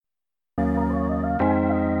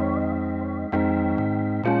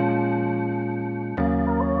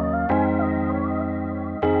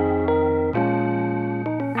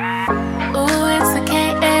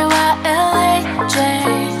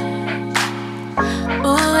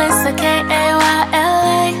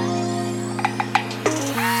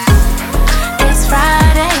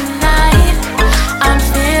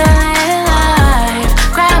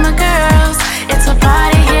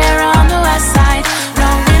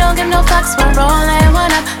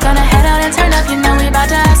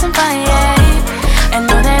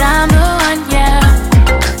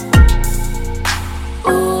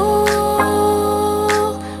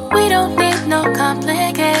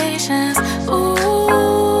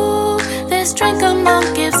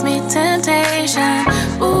song gives me temptation.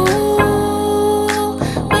 Ooh,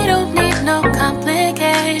 we don't need no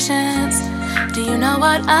complications. Do you know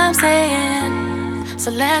what I'm saying?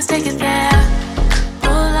 So let's take it there.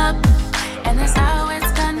 Pull up, and that's how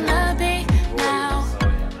it's gonna be now.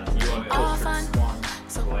 All fun,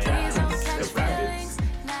 so please don't catch feelings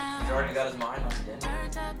now. Jordan got his mind on the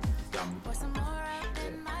Turned up, pour some more up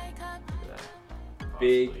in my cup.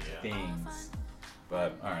 Big things.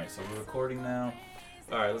 But alright, so we're recording now.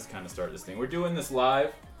 Alright, let's kind of start this thing. We're doing this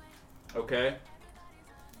live. Okay?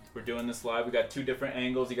 We're doing this live. We got two different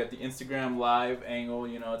angles. You got the Instagram live angle,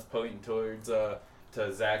 you know, it's pointing towards to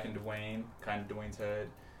Zach and Dwayne, kind of Dwayne's head.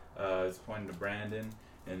 It's pointing to Brandon.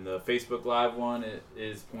 And the Facebook live one, it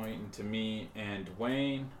is pointing to me and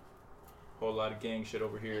Dwayne. Whole lot of gang shit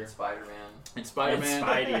over here. And Spider-Man. And Spider-Man.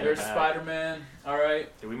 Spidey. There's Spider-Man. Alright.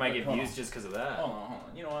 We might get views just because of that. Hold on.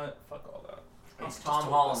 You know what? Fuck all that. It's Tom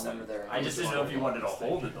Holland under there. I just didn't know if you wanted to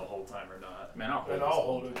hold it the whole time or not. Man, I'll And I'll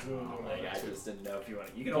hold it too. Like, I just didn't know if you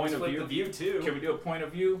wanted. You can Point always of flip view? the view too. Can we do a point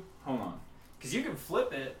of view? Hold on. Because you can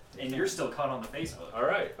flip it and you're still caught on the Facebook. All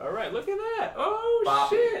right. Look at that. Oh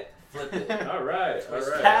Bop it. shit. Flip it. All right.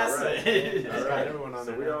 Pass All right. it. All right. Everyone on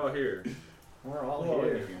So there. we're all here. We're all We're all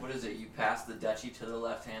here. here. What is it? You pass the Dutchie to the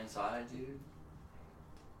left-hand side, dude?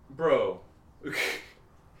 Bro.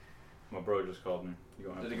 My bro just called me. You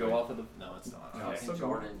gonna have Did it to go wait. off of the? No, it's not. No, Okay. it's still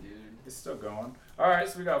Jordan, dude. It's still going. All right.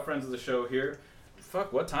 So we got friends of the show here.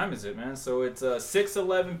 Fuck. What time is it, man? So it's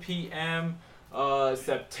 6:11 p.m.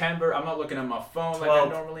 September. I'm not looking at my phone like I 12th.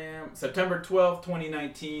 normally am. September 12th,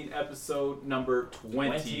 2019, episode number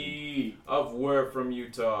 20 of Word from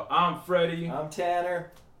Utah. I'm Freddie I'm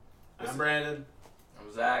Tanner. I'm Brandon.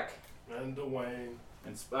 I'm Zach. And Dwayne.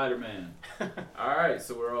 and Spider-Man. All right,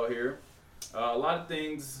 so we're all here. A lot of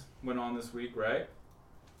things went on this week, right?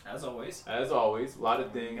 As always. As always, a lot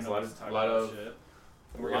of things, a lot of shit.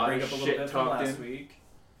 a We're lot gonna bring of up a little shit bit from talked last in. week.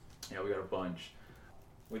 Yeah, we got a bunch.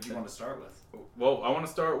 What do you want to start with? Well, I want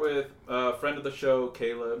to start with a friend of the show,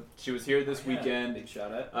 K.LA. She was here this Yeah, weekend. Big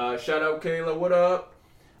shout out. Shout out K.LA, what up?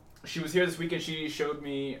 She was here this weekend. She showed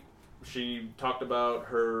me, she talked about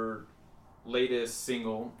her latest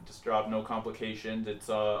single, just dropped, No Complications. It's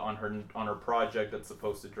on her project that's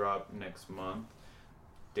supposed to drop next month.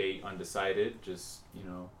 Date undecided. Just, you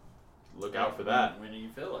know, look out for that. When you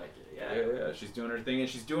feel like it, Yeah, she's doing her thing, and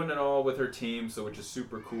she's doing it all with her team, so which is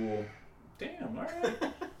super cool. Damn, all right.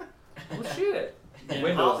 Well, shit.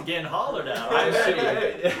 Windows. Getting hollered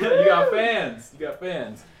at. You got fans. You got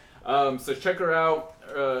fans. So check her out.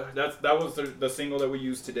 That was the single that we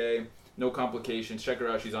used today. No Complications. Check her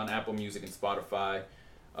out. She's on Apple Music and Spotify.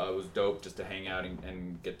 It was dope just to hang out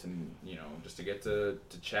and get to, you know, just to get to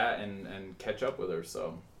chat and catch up with her.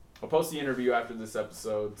 So I'll post the interview after this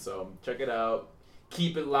episode. So check it out.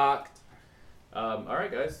 Keep it locked. All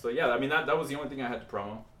right, guys. So yeah, I mean that was the only thing I had to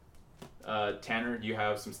promo. Tanner, you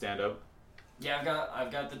have some stand up. Yeah,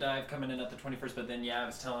 I've got the dive coming in at the 21st, but then I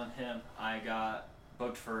was telling him I got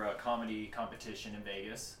booked for a comedy competition in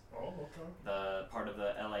Vegas. Oh, okay. The part of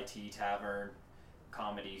the LIT Tavern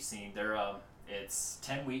comedy scene. It's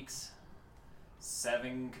 10 weeks,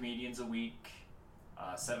 7 comedians a week,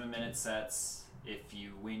 7-minute sets. If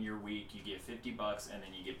you win your week, you get $50, and then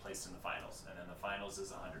you get placed in the finals. And then the finals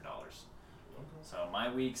is $100. Okay. So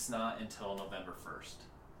my week's not until November 1st.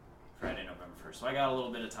 Friday, November 1st. So I got a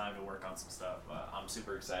little bit of time to work on some stuff, but I'm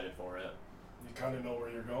super excited for it. You kind of know where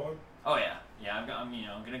you're going? Oh yeah, I'm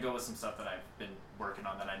gonna go with some stuff that I've been working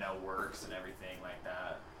on that I know works and everything like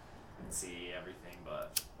that, and see everything.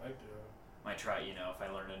 But I do. might try, if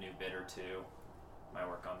I learn a new bit or two, might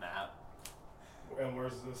work on that. And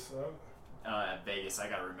where's this at? At Vegas, I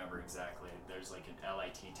gotta remember exactly. There's like an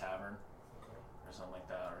LIT Tavern Okay. or something like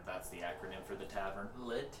that, or that's the acronym for the tavern.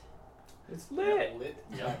 Lit. It's lit.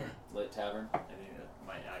 Yep. Lit Tavern. I think it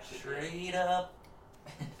might actually. Straight up.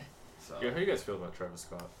 So. Yeah, how do you guys feel about Travis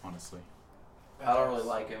Scott, honestly? I don't really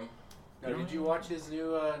like him. No, did you watch his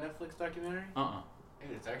new Netflix documentary?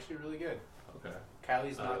 Dude, it's actually really good. Okay.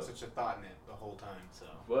 Callie's not such a thought in it the whole time, so.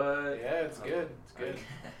 What? Yeah, it's good. It's good.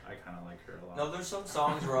 I kind of like her a lot. No, there's some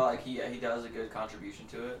songs where like he does a good contribution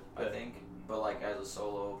to it, I Yeah. think. But like as a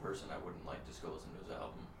solo person, I wouldn't like just go listen to his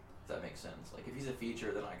album. If that makes sense. Like if he's a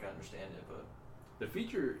feature, then I can understand it. But The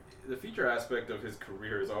feature aspect of his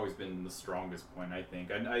career has always been the strongest point, I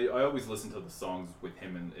think. I always listen to the songs with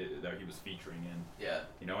him and that he was featuring in. yeah,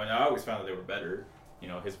 You know, and I always found that they were better. You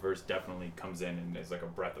know, his verse definitely comes in and is like a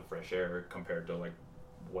breath of fresh air compared to like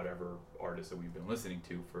whatever artist that we've been listening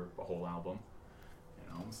to for a whole album. You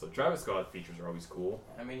So Travis Scott features are always cool.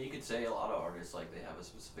 I mean, you could say a lot of artists like they have a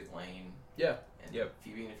specific lane. Yeah. And Yep. if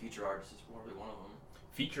you being a feature artist is probably one of them.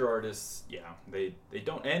 Feature artists, yeah, they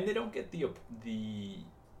don't get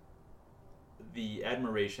the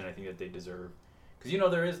admiration I think that they deserve,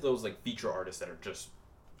 because there is those like feature artists that are just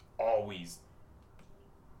always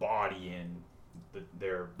bodying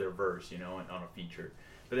their verse, and on a feature,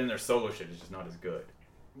 but then their solo shit is just not as good.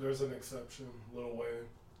 There's an exception, Lil Wayne.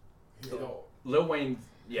 Lil Wayne,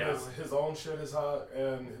 yeah, his own shit is hot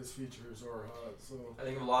and his features are hot. So I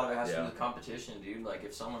think a lot of it has to do with competition, dude. Like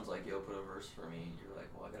if someone's like, "Yo, put a verse for me," you're like,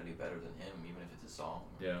 "Well, I gotta do better than him, even if it's a song."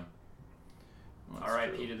 Yeah. Well,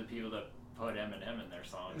 R.I.P. to the people that put Eminem in their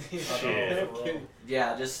songs. Shit.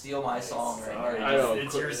 Yeah, just steal my song right now. I know.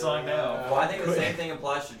 It's your song now. Well, I think the same thing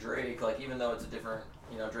applies to Drake. Like even though it's a different,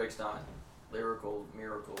 Drake's not lyrical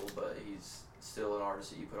miracle, but he's still an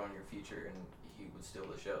artist that you put on your feature, and he would steal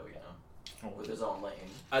the show, with his own lane.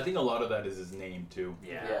 I think a lot of that is his name too.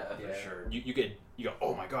 Yeah, for sure. You go,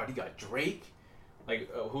 oh my god, he got Drake. Like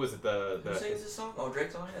who is it? Who sings this song? Oh,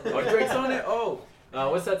 Drake's on it. Oh, Drake's on it. Oh,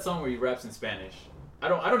 what's that song where he raps in Spanish? I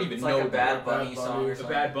don't even it's know. Like a Bad Bunny Bunny song or the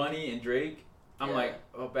something. Bad Bunny and Drake. I'm Yeah. like,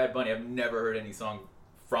 oh, Bad Bunny. I've never heard any song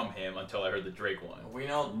from him until I heard the Drake one. We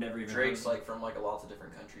know Never even Drake's heard. like from like lots of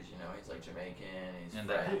different countries. He's like Jamaican. He's And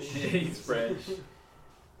French. he's French,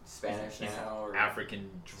 Spanish now. Or, African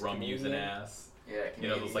drum using Canadian. ass. Yeah,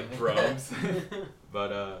 Those like drums.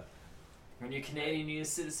 But When you're Canadian, you're a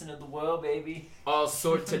citizen of the world, baby. all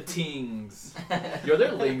sorts of tings. Yo,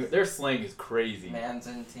 their slang is crazy. Mans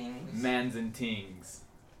and teens. Mans and tings.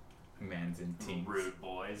 Mans and tings. Rude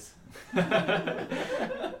boys.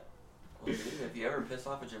 Well, dude, if you ever piss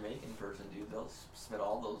off a Jamaican person, dude, they'll spit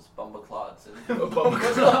all those bumbaclots.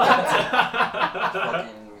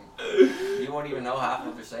 Fucking, you won't even know half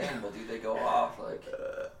what they're saying, but dude, they go off like.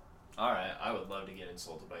 All right, I would love to get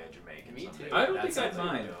insulted by a Jamaican. Me someday. too. I don't That think I'd sounds like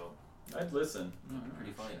mind. dope. I'd listen.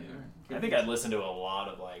 Pretty funny, dude. I think I'd listen to a lot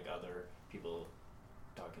of like other people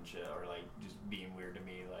talking shit or like just being weird to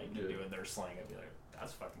me, like doing their slang. I'd be like,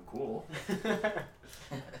 that's fucking cool.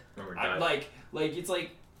 Remember I, that? like it's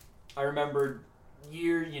like I remember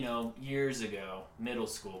years ago, middle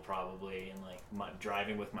school probably, and like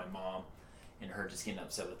driving with my mom, and her just getting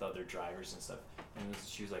upset with other drivers and stuff, and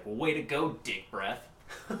she was like, "Well, way to go, dick breath."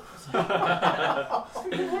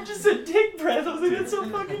 I just said dick breath. I was like, that's so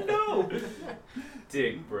fucking dope.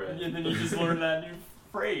 Dick breath. And then you just learn that new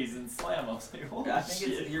phrase and slam. I was like, holy Yeah, I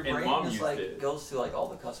think shit. your And brain Mom just used like it. goes to like all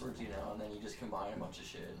the cuss words, and then you just combine a bunch of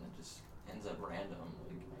shit, and it just ends up random.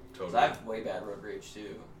 Like, 'cause I have way bad road rage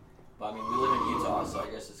too, but I mean we live in Utah, so I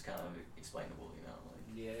guess it's kind of explainable, Like,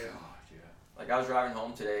 Yeah. God, yeah. like I was driving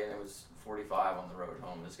home today, and it was 45 on the road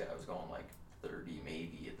home. This guy was going like 30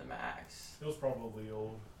 maybe at the max. it was probably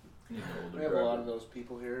old. We have a lot of those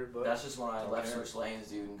people here, but That's just when I left Okay. switch lanes,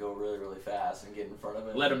 dude, and go really, really fast and get in front of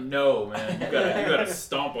it. Let them know, man. You gotta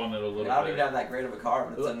stomp on it a little I don't bit. even have that great of a car,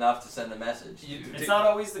 but it's enough to send a message. You- dude. It's not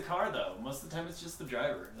always the car though. Most of the time it's just the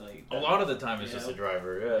driver. Like A lot of the time it's just a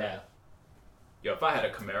driver. Yeah. Yeah. Yo, if I had a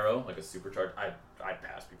Camaro, like a supercharged, I'd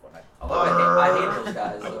pass people. And Although I hate those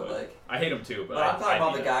guys, I though. would. Like, I hate them too, but but I'm talking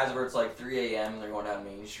about the need guys where it's like 3 a.m. and they're going down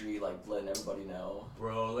Main Street, like letting everybody know.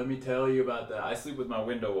 Bro, let me tell you about that. I sleep with my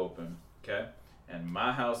window open, okay? And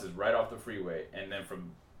my house is right off the freeway. And then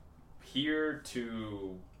from here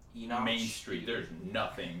to Enoch Main Street, there's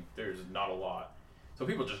nothing. There's not a lot. So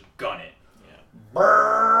people just gun it. Yeah.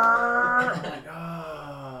 I'm like,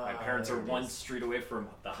 My parents are there it one is. street away from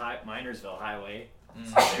the Minersville Highway. Mm.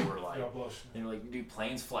 So they were like, God bless you. dude,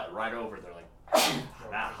 planes fly right over. They're like,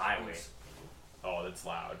 that highway. Oh, it's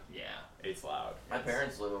loud. Yeah. It's loud. My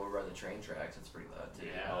parents live over by the train tracks. It's pretty loud too.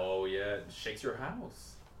 Yeah. Oh, yeah. It shakes your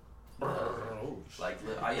house. Like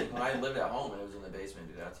when I lived at home and it was in the basement,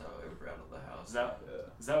 dude. That's how it would rattle the house.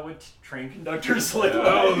 Is that what train conductors live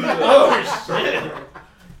Oh, shit.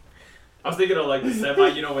 I was thinking of like the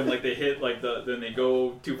semi, when like they hit like then they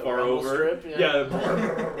go too The far rumble over. strip, yeah. That's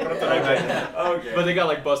what I imagine. Okay. But they got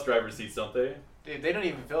like bus driver seats, don't they? dude, they don't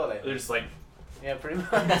even feel that. They're just like Yeah, pretty much.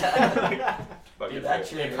 fucking Dude, that shit.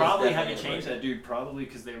 shit They is probably had to definitely change like- that, dude. Probably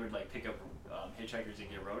because they would like pick up hitchhikers and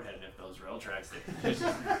get roadheaded if those rail tracks.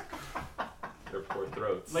 Their poor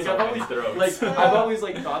throats. Like So I've many always throats. like I've always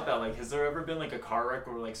like thought that like has there ever been like a car wreck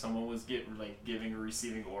where like someone was giving or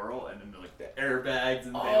receiving oral and then like the airbags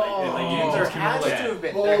and Oh, there has to have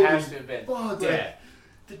been. Holy There has to have been. Yeah.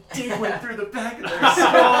 the dick went through the back of their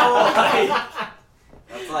skull.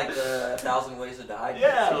 That's like the 1,000 Ways to Die.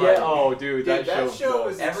 Yeah. Yeah. Oh, dude, Dude, that show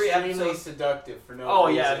was Every extremely episode- seductive for no Oh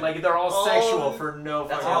reason. yeah, like they're all Oh, sexual for no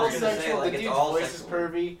that's fucking all all I was reason. gonna say, sexual. like, The it's dude's all voice sexual.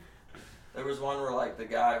 is pervy. There was one where like the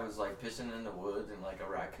guy was like pissing in the woods and like a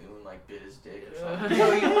raccoon like bit his dick or something.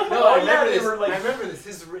 I remember this.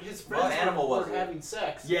 His friends were having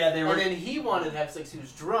sex. Yeah, they were. And then he wanted to have sex. He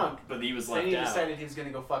was drunk. But he was Then left he out. decided he was gonna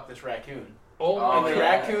go fuck this raccoon. Oh, And the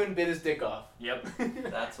raccoon bit his dick off. Yep.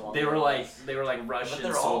 That's one. They were like Russian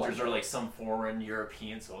they're all soldiers like or like some foreign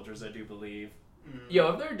European soldiers, I do believe.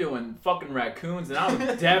 Yo, if they're doing fucking raccoons, then I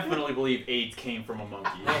would definitely believe AIDS came from a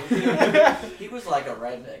monkey. He was like a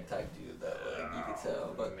redneck type dude though, like you could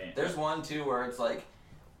tell. But man. there's one too where it's like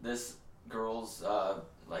this girl's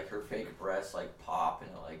like her fake breasts like pop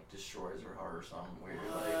and it like destroys her heart or something weird.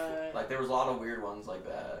 Like there was a lot of weird ones like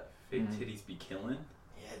that. Fake titties be killing.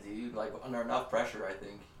 Yeah, dude. Like under enough pressure, I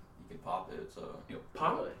think you could pop it. So. Yo,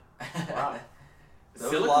 pop. Really? Wow. There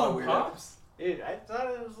was a lot of Silicone weird pops? Dude, I thought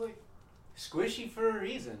it was like squishy for a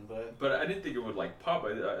reason, But I didn't think it would like pop.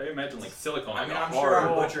 I imagine like silicone. I mean, like I'm hard. sure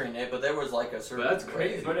I'm butchering it, but there was like a certain. But that's way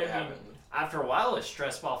crazy. that But it I mean, happened. after a while, a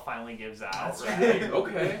stress ball finally gives out. That's right? right.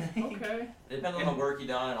 Okay. Okay. It depends on the work you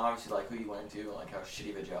done and obviously like who you went to and like how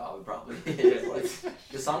shitty of a job it probably is. Like,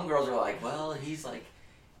 cause some girls are like, well, he's like,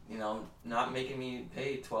 you know, not making me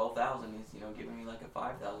pay $12,000. He's, you know, giving me like a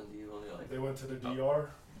 $5,000 deal. And you're like, They went to the DR.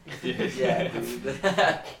 yeah, dude.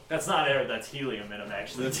 That's not air, that's helium in them,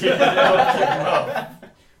 actually.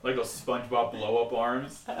 Like those SpongeBob blow up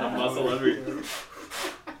arms, the muscle under.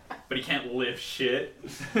 But he can't lift shit.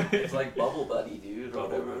 It's like Bubble Buddy, dude, or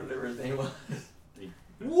whatever his name was.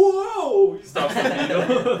 Whoa! He stops the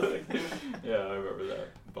needle. Yeah, I remember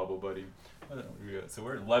that. Bubble Buddy. So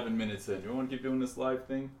we're 11 minutes in. Do you want to keep doing this live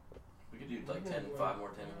thing? We could do like 5 more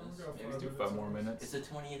 10 minutes. Maybe let's do 5 more minutes. It's the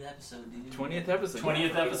 20th episode, dude. 20th episode.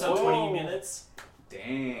 20th episode, Whoa. 20 minutes.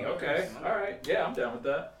 Dang. Okay. All right. Yeah, I'm down with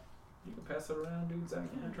that. You can pass it around, dude. Zach.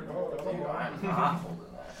 Dude, I'm not holding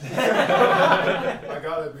that. I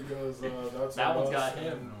got it because that's That on one's us. got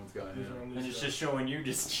him. That one's got These him. are on And this it's side. just showing you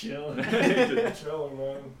just chilling. Chilling,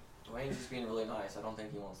 man. Dwayne's just being really nice. I don't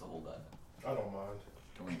think he wants to hold that. I don't mind.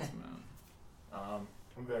 Dwayne's man.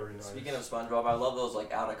 I'm very nice. Speaking of SpongeBob, I love those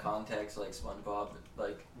like out of context like SpongeBob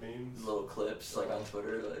like memes, little clips like on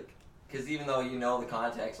Twitter, like because even though you know the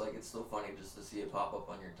context, like it's still funny just to see it pop up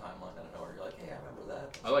on your timeline. I don't know, where you're like, hey, I remember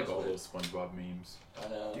that. I like all those SpongeBob memes. I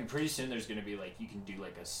know. Dude, pretty soon there's gonna be like you can do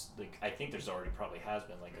like I think there's already probably has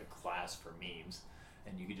been like a class for memes,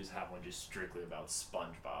 and you could just have one just strictly about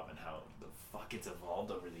SpongeBob and how the fuck it's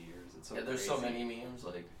evolved over the years. It's so Yeah, there's crazy. so many memes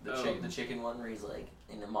like the chicken one where he's like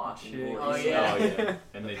in the mocking Chick. voice. Oh, yeah. Oh, yeah.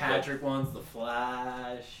 And The they Patrick ones, the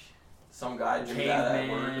Flash. Some guy did that at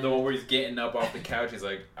work. the one where he's getting up off the couch. He's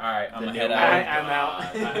like, all right, I'm The gonna head new out. I'm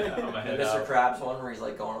out. I'm gonna The head Mr. out. Krabs one where he's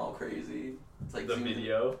like going all crazy. It's like The zoomed-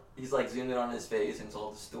 video. He's like zoomed in on his face and it's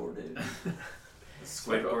all distorted.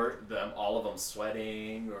 Squidward, all of them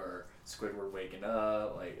sweating or Squidward waking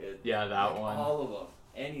up, like it. Yeah, that like one. All of them,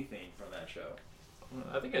 anything from that show.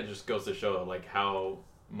 I think it just goes to show like how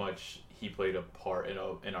much he played a part in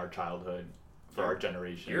our childhood for our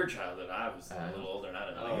generation. Your childhood, I was a little older than I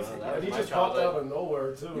Oh, don't that And was he my just popped childhood. out of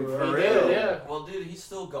nowhere too, For right? real? Yeah. Well, dude, he's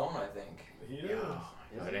still going, I think. He is.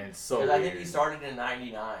 Yeah, and it's so Because weird. I think he started in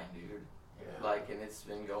 '99, dude. Yeah. Like, and it's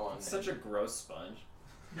been going. It's such a gross sponge.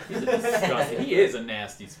 He's a disgusting. He is a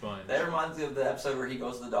nasty sponge. That reminds me of the episode where he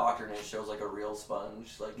goes to the doctor and it shows like a real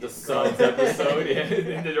sponge, like The getting Suns gross. episode, yeah,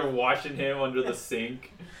 and they're washing him under the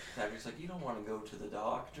sink. Patrick's like, you don't want to go to the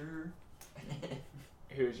doctor.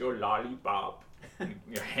 Here's your lollipop,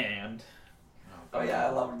 your hand. Oh yeah, I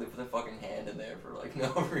love the fucking hand in there for like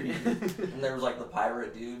no reason. And there was like the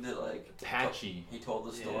pirate dude that like Patchy. he told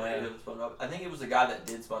the story Yeah. of SpongeBob. I think it was the guy that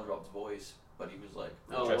did SpongeBob's voice, but he was like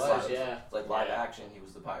Oh, it dressed was, like, yeah. like live Yeah. action. He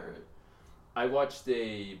was the pirate. I watched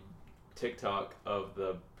a TikTok of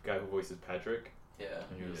the guy who voices Patrick, Yeah.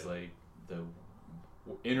 and he was like, the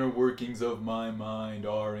inner workings of my mind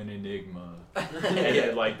are an enigma. And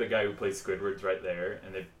then, like the guy who plays Squidward's right there,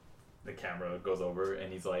 and the camera goes over,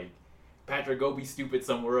 and he's like, Patrick, go be stupid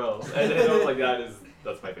somewhere else. And then I was like,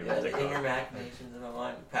 that's my favorite Yeah, the TikTok. inner machinations in my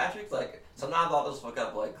mind. Patrick's like, sometimes I'll just look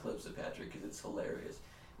up like clips of Patrick because it's hilarious.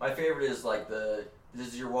 My favorite is like this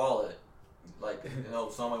is your wallet. Like, no,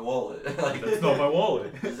 it's not my wallet. Like, That's not my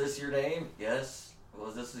wallet. Is this your name? Yes.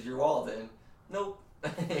 Well, this is your wallet then. Nope.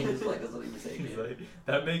 He just like doesn't even take He's it. like,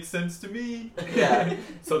 that makes sense to me. Yeah.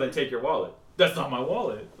 So then take your wallet. That's not my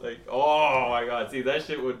wallet. Like, oh my god. See, that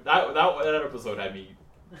shit would, that episode had me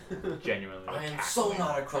genuinely. I am like, so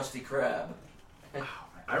not a Krusty Krab.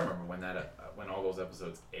 I remember when all those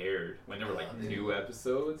episodes aired, when there were like dude. new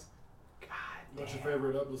episodes. God What's your damn.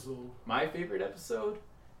 favorite episode? My favorite episode?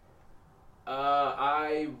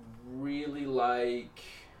 I really like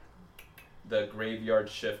the Graveyard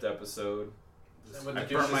Shift episode With I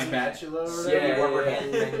the burnt my spatula or Yeah, whatever? yeah,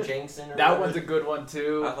 Warburton yeah. and Jameson. Or That whatever. one's a good one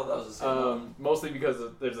too. I thought that was the same one. Mostly because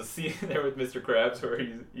there's a scene there with Mr. Krabs where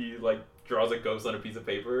he like draws a ghost on a piece of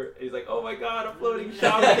paper. He's like, "Oh my god, a floating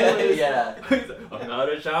shopping list." Yeah. He's like, "I'm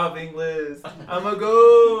not a shopping list. I'm a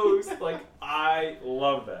ghost." Like, I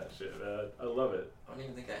love that shit, man. I love it. I don't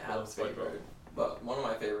even think I had a Love SpongeBob. favorite. But one of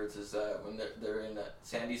my favorites is when they're in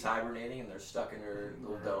Sandy's hibernating and they're stuck in her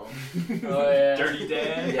little dome. Oh, yeah. Dirty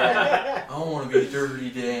Dan. Yeah. I want to be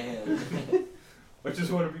Dirty Dan. I just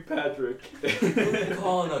want to be Patrick.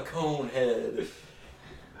 Calling a cone head.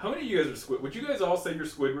 How many of you guys are Squid? Would you guys all say you're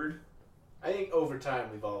Squidward? I think over time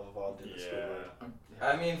we've all evolved into Squidward.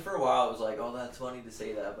 I mean, for a while it was like, oh, that's funny to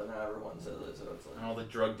say that, but now everyone says it, so it's like. All the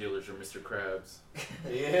drug dealers are Mr. Krabs.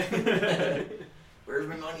 Yeah. Where's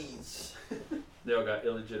my monies? They all got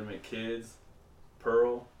illegitimate kids.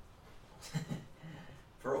 Pearl.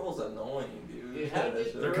 Pearl's annoying, dude. Yeah, That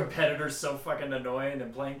shit. Their competitors so fucking annoying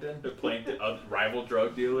in Plankton. They're playing rival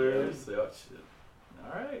drug dealers. Oh, shit.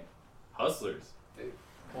 All right. Hustlers. Dude,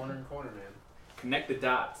 corner and corner, man. Connect the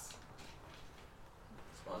dots.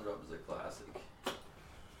 SpongeBob is a classic.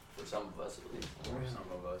 For some of us, at least. Some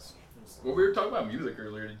of us. Well, we were talking about music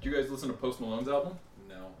earlier. Did you guys listen to Post Malone's album?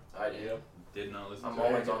 No. I do. Did not listen I'm to it.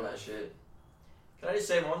 always on that shit. Can I just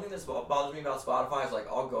say one thing that bothers me about Spotify is like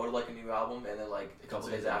I'll go to like a new album and then like a couple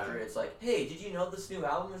days after it's like, hey, did you know this new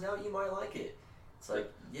album is out? You might like it. It's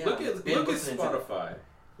like, yeah. Look at listening to Spotify.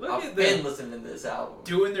 Look I've at been them listening to this album.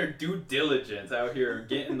 doing their due diligence out here,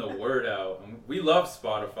 getting the word out. We love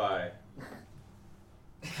Spotify.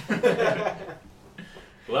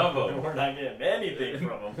 Love them. We're not getting anything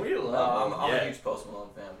from them. We No, love I'm Yeah. a huge Post Malone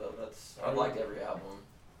fan though. I've liked every album.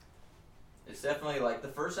 It's definitely like the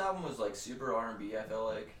first album was like super R&B. I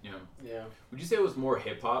felt like. Yeah. Yeah. Would you say it was more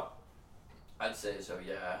hip hop? I'd say so.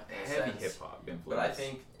 Yeah. In a Heavy sense. hip hop influence. But I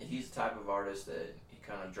think he's the type of artist that he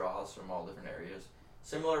kind of draws from all different areas.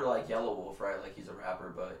 Similar to like Yellow Wolf, right? Like he's a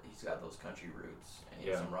rapper, but he's got those country roots and he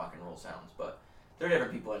has Yeah. some rock and roll sounds. But they're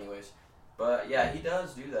different people, anyways. But yeah, he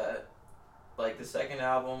does do that. Like the second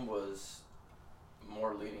album was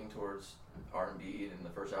more leaning towards R&B, and the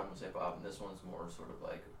first album was hip hop, and this one's more sort of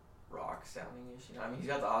like rock sounding ish. You know, I mean, he's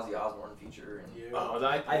got the Ozzy Osbourne feature, and Yeah. Oh,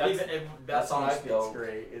 I think that's song's what I think's dope.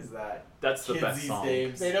 great is that that's the kids best these song.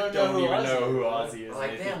 days They don't know who even Ozzy know who is. Ozzy is.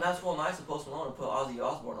 like, They damn, that's real nice of Post Malone to put Ozzy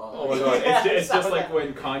Osbourne on. Oh my god, it's just like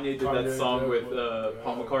when Kanye did that Kanye song did with what,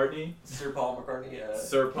 Paul McCartney. Sir Paul McCartney. Yeah.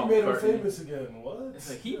 Sir He Paul made him McCartney. famous again. What? It's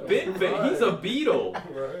like, he Yeah, been famous. He's a Beatle.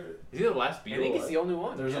 Right. Is he the last I Beatle? think he's the only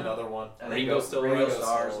one. There's yeah. another one. I think Ringo's still Ringo around?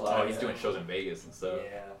 Starr's Oh, alive, he's yeah. doing shows in Vegas and stuff.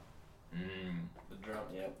 Yeah, Mm. the drum.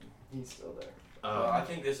 Yep, he's still there. I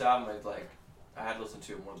think this album is like, I had to listen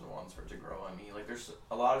to it more than once for it to grow on me. Like, there's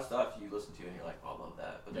a lot of stuff you listen to and you're like, oh, I love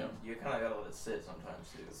that. But then you kind of gotta let it sit sometimes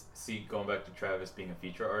too. See, going back to Travis being a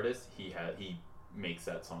feature artist, he makes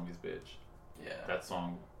that song his bitch. Yeah. That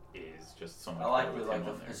song is just so much. I like better with with him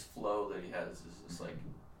like on there. his flow that he has is just like,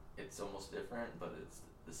 it's almost different, but it's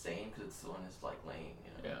the same because it's still in his like lane.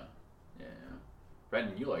 You know? Yeah.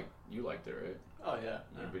 Brandon, you liked it, right? Oh yeah.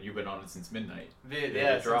 Yeah, but you've been on it since midnight. Yeah, it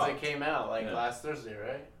since dropped. it came out, like Yeah. last Thursday,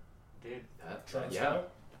 right? Dude. Travis Yeah. Scott?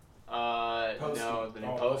 No, Post- the new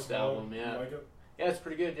oh, Post Malone. album, yeah. You like it? Yeah, it's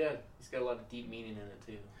pretty good, yeah. He's got a lot of deep meaning in it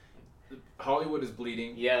too. Hollywood is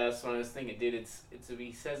bleeding. Yeah, that's what I was thinking, dude. It's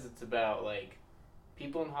he says it's about like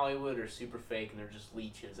people in Hollywood are super fake and they're just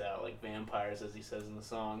leeches out, like vampires, as he says in the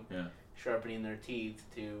song. Yeah. Sharpening their teeth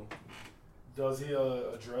to Does he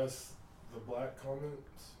address the black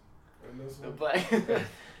comments in this the one? black.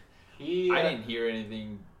 He I didn't hear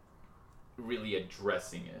anything really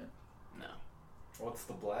addressing it. No. What's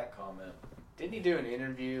the black comment? Didn't he do an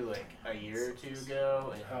interview like a year or two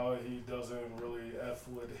ago? And How he doesn't really F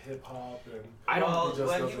with hip hop and I don't. Well, He just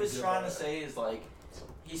what he doesn't was give trying to that. say is like,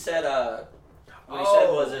 he said, what he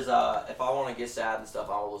said was if I want to get sad and stuff,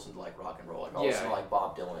 I'll listen to like rock and roll. Like I'll listen to like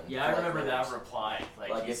Bob Dylan. Yeah, for, I like, remember lyrics. that reply.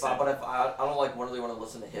 Like he if said, I don't like really want to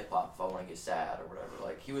listen to hip hop if I want to get sad or whatever.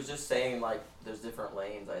 Like he was just saying like there's different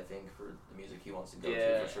lanes I think for the music he wants to go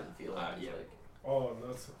to for certain feelings. yeah. Like, oh, and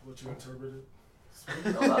that's what you interpreted.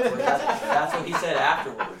 no, that's what he said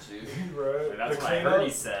afterwards, dude. Right. That's The what I clean heard up?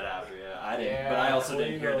 he said after. Yeah, I didn't. Yeah, but I also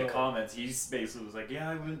didn't hear the clean up. comments. He basically was like, "Yeah,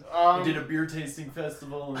 I went. Um, we did a beer tasting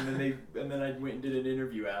festival, and then I went and did an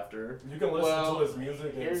interview after." You can listen Well, to his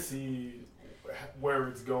music and here's- see where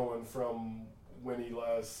it's going from when he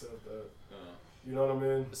last said that. You know what I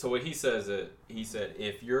mean? So what he says he said,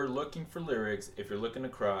 if you're looking for lyrics, if you're looking to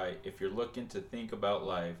cry, if you're looking to think about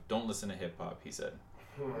life, don't listen to hip hop. He said,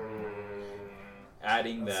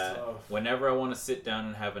 adding That's that tough. whenever I want to sit down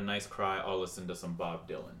and have a nice cry, I'll listen to some Bob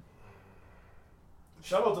Dylan.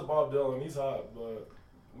 Shout out to Bob Dylan, he's hot, but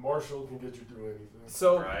Marshall can get you through anything.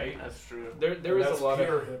 So Right? That's true. there is that's a lot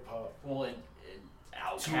pure of hip hop. Well, and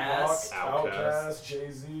Tupac, Outkast. Outkast,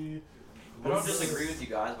 Jay-Z. I don't disagree with you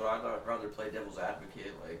guys, but I'd rather play devil's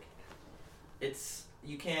advocate. Like, it's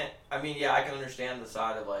you can't. I mean, yeah, I can understand the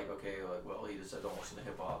side of like, okay, like, well, he just said don't listen to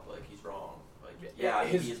hip hop. Like, he's wrong. Like, yeah,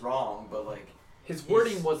 I mean, he's wrong, but like, his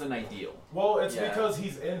wording wasn't ideal. Well, it's Yeah. because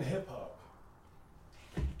he's in hip hop.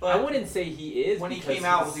 but I wouldn't say he is. when he because came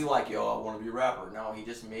out, he's- was he like, yo, I want to be a rapper? No, he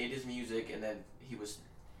just made his music, and then he was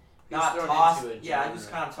He was not thrown tossed. into a Yeah, he genre. was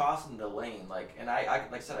kind of tossed into the lane. Like, and I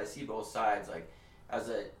like I said, I see both sides. Like, as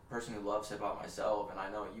a person who loves hip hop myself, and I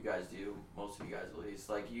know you guys do, most of you guys at least.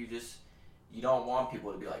 Like, you don't want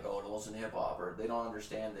people to be like, oh, don't listen to hip hop, or they don't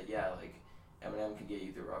understand that. Yeah, like Eminem can get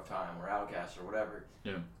you through a rough time, or Outkast, or whatever.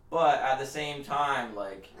 Yeah. But at the same time,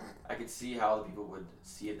 like, I could see how the people would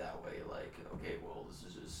see it that way. Like, okay, well, this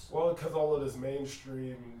is just. Well, because all of this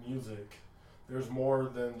mainstream music, there's more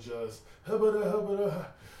than just hubba-da,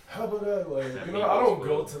 hubba-da. Like, you know, I don't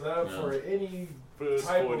go to that for any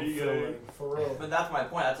type of feeling, for real. But that's my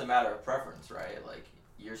point. That's a matter of preference, right? Like,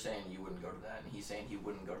 you're saying you wouldn't go to that, and he's saying he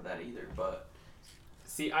wouldn't go to that either. But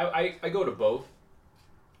See, I go to both.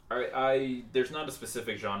 I there's not a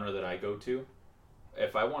specific genre that I go to.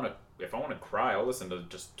 If I want to cry, I'll listen to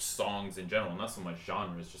just songs in general, not so much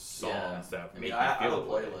genres, just songs yeah, that I make mean, I me have feel a that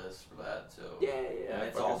way. playlist for that too. Yeah. And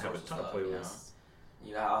it's I all fucking have a sorts of ton of stuff, you know? playlists.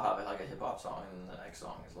 You know, I'll have like a hip hop song, and then the next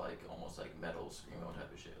song is like almost like metal screamo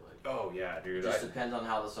type of shit. Like, Oh yeah, it dude. just depends on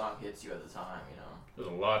how the song hits you at the time, you know. There's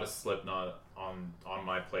a lot of Slipknot on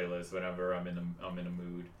my playlist whenever I'm in a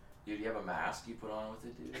mood. Dude, you have a mask you put on with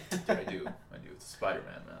it, dude. I do. It's a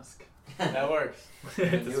Spider-Man mask. That works. The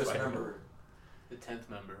It's a newest Spider-Man. member. The 10th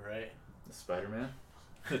member, right? The Spider-Man.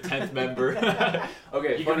 The 10th member.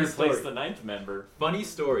 Okay, You can funny replace story. the 9th member. Funny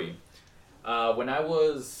story. When I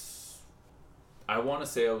want to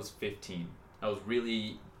say I was 15. I was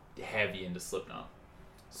really heavy into Slipknot.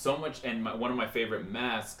 So much, and one of my favorite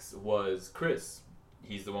masks was Chris.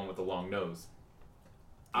 He's the one with the long nose.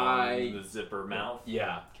 The zipper mouth.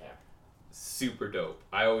 Yeah. Okay. Super dope.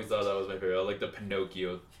 I always thought that was my favorite. I like the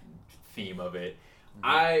Pinocchio theme of it.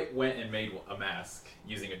 I went and made a mask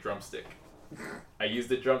using a drumstick. I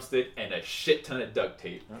used a drumstick and a shit ton of duct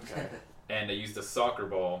tape. Okay. And I used a soccer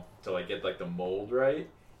ball to like get like the mold right.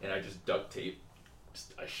 And I just duct taped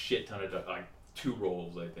just a shit ton of like 2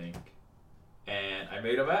 rolls, I think. And I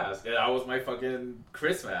made a mask. And that was my fucking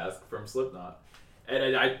Chris mask from Slipknot.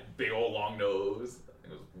 And I big old long nose. It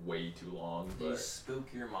was way too long, Did you but spook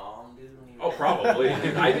your mom, dude? When you oh, probably.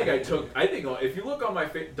 I think if you look on my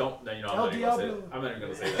face, I'm not even gonna say that. I'm not even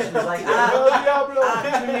gonna say She was that.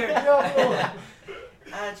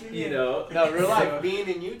 like, Junior. You know, No, real life, being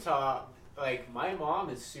in Utah, like, my mom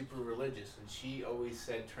is super religious, and she always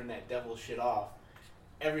said, turn that devil shit off.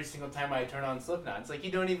 Every single time I turn on Slipknot. It's like,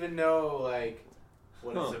 you don't even know, like,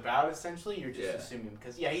 what it's about, essentially. You're just Yeah. assuming.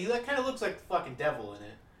 Because, yeah, he kind of looks like the fucking devil in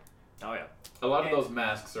it. Oh yeah. a lot of those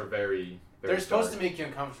masks are very They're supposed dark. to make you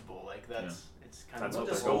uncomfortable. Like, that's, it's kind That's of what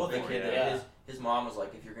Just they're go with the going for, kid. yeah. That his mom was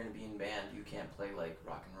like, if you're gonna be in band, you can't play like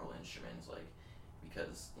rock and roll instruments, like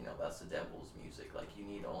because you know that's the devil's music. Like you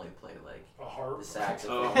need to only play like A harp. the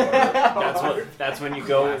saxophone. That's when you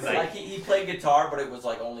go with Like he played guitar, but it was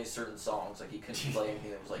like only certain songs. Like he couldn't play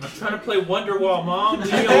anything that was like. I'm trying to play Wonderwall, Mom. Leave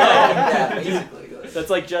me alone. Yeah, basically. Like, That's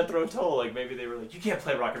like Jethro Tull. Like maybe they were like, you can't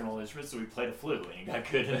play rock and roll instruments, so we played a flute, and he got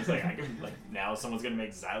good. And it's like I can like now someone's gonna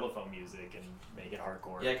make xylophone music and make it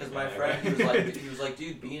hardcore. yeah, because my friend, he was like,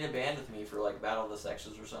 dude, be in a band with me for like Battle of the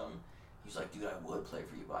Sexes or something. He's like, dude, I would play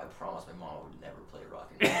for you, but I promise my mom would never play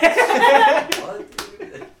rock and roll. What,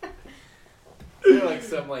 dude? There's like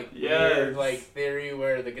some like Yes. weird like theory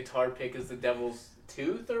where the guitar pick is the devil's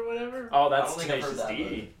tooth or whatever. Oh, I that's don't think I've heard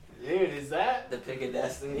Tenacious that, D. Dude, is that? The Pick of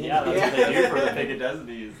Destiny. Yeah, that's what they do for the Pick of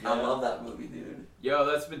Destiny. I love that movie, dude. Yo,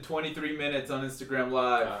 that's been 23 minutes on Instagram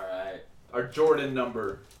Live. Alright. Our Jordan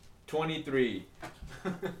number, 23.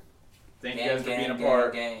 Thank you guys for being a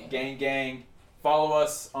part. Gang. Follow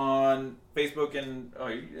us on Facebook and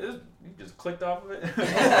you just clicked off of it.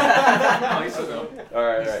 No, he's still going. All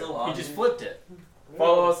right. He's still on. He just flipped it.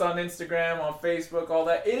 Follow us on Instagram, on Facebook, all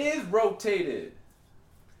that. It is rotated.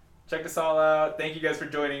 Check us all out. Thank you guys for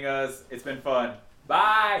joining us. It's been fun.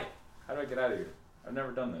 Bye. How do I get out of here? I've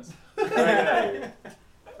never done this. How do I get out of here?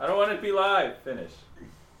 I don't want it to be live. Finish.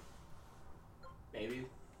 Maybe.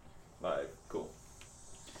 Live. Cool.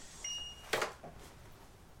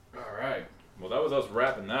 All right. Well, that was us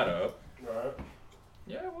wrapping that up. Alright.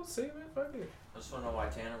 Yeah, we'll save it. Fuck it. I just want to know why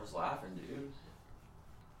Tanner was laughing, dude.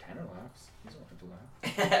 Tanner laughs. He's don't have to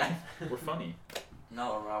laugh. We're funny.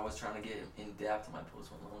 No, I was trying to get in depth in my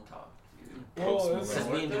Post Malone talk, dude. Well, Because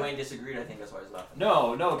me and Dwayne disagreed, I think that's why I was laughing.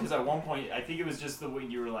 No, because at one point, I think it was just the way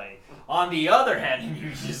you were like, on the other hand, and you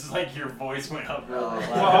just like, your voice went up really loud.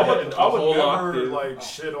 Well, I would whole never octave. like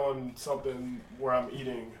shit on something where I'm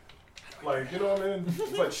eating. Like, you know what I mean?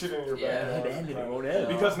 It's like shit in your backyard.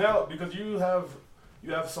 Because you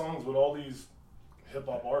have songs with all these hip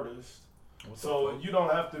hop artists. So you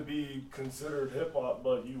don't have to be considered hip hop,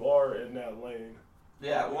 but you are in that lane.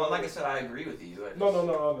 Yeah, well, like I said, I agree with you.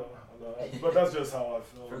 No. But that's just how I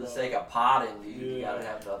feel. For the sake of potting, dude, you gotta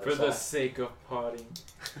have the other For side. the sake of potting.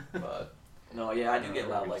 But, no, yeah, I do get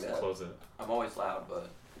loud like that. Close it. I'm always loud, but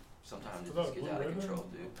sometimes it just gets out of control,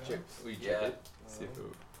 dude. We Yeah. check it. See if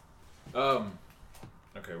it-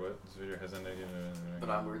 Okay, what? This video has ended. But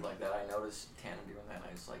I'm weird like that. I noticed Tana doing that, and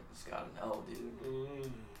I just gotta know,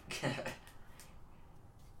 dude.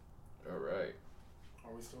 All right.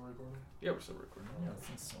 Are we still recording? Yeah, we're still recording. Yeah, I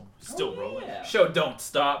think so. Still rolling. yeah. Show don't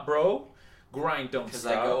stop, bro. Grind don't Because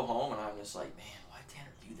stop. I go home and I'm just like, man, why'd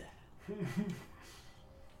Tanner do that?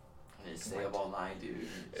 And just stay up all night, dude.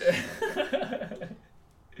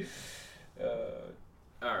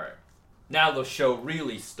 All right. Now the show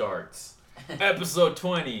really starts. Episode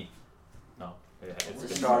 20. No.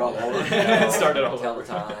 Just start all over. It started all Tell over. the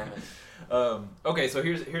time. Okay, so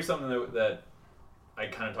here's something that I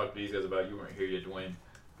kind of talked to these guys about. You weren't here yet, Dwayne.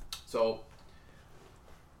 So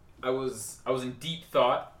I was in deep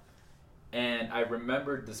thought, and I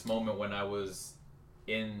remembered this moment when I was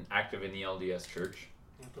active in the LDS church,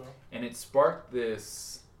 and it sparked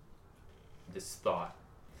this thought.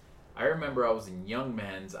 I remember I was in Young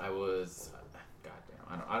Men's. I was,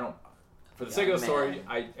 goddamn, I don't. For the sake of the story,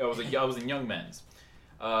 I was in Young Men's,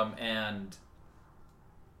 and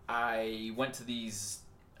I went to these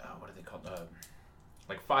what are they called?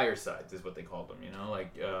 Like firesides is what they called them. You know,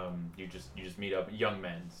 like you just meet up. Young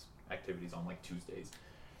Men's activities on like Tuesdays.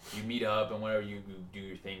 You meet up and whenever you do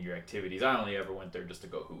your thing, your activities. I only ever went there just to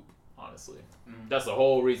go hoop. Honestly, that's the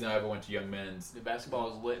whole reason I ever went to Young Men's. The basketball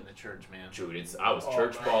was lit in the church, man. Dude, I was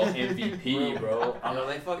church ball MVP, bro. You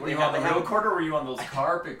know, Were you on the real court or were you on those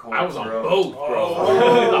carpet courts? I was on bro? both, bro.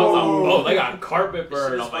 Oh. I was on both. They got carpet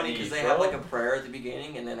burn It's on my funny knees, because they bro. have like a prayer at the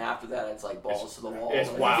beginning, and then after that, it's like balls to the wall. It's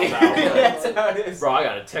Like, wild out. That's how it is. Bro, I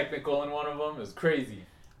got a technical in one of them. It was crazy.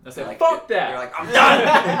 I said, like, fuck that. You're like, I'm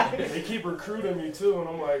done. They keep recruiting me too, and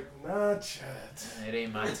I'm like, not yet. It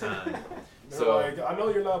ain't my time. They're So- like, I know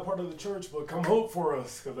you're not part of the church, but come hope for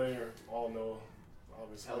us, because they all know,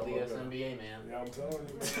 obviously. LDS NBA, man. Yeah, I'm telling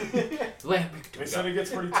you. They said it gets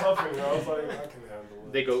pretty tough in here. I was like, I can handle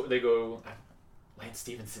it. They go. Lance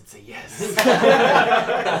Stevenson said yes.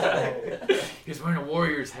 He was wearing a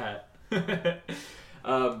Warriors hat.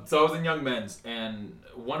 So I was in Young Men's, and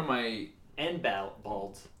one of my And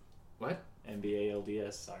BALDS. what? NBA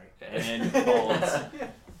LDS, sorry. And balds.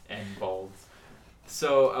 And balds.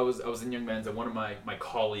 So I was in Young Men's, and one of my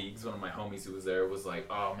colleagues, one of my homies who was there, was like,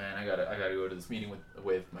 "Oh man, I gotta go to this meeting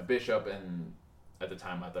with my bishop." And at the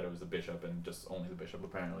time, I thought it was the bishop, and just only the bishop.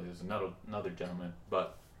 Apparently, there's another gentleman,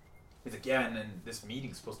 but he's like, "Yeah." And then this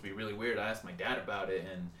meeting's supposed to be really weird. I asked my dad about it,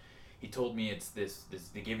 and he told me it's this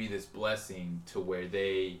they give you this blessing to where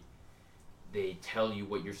they tell you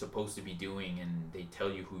what you're supposed to be doing, and they tell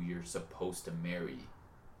you who you're supposed to marry,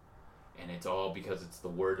 and it's all because it's the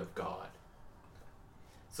word of God.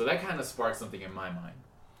 So that kind of sparked something in my mind.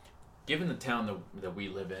 Given the town that we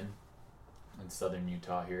live in southern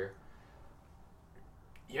Utah here,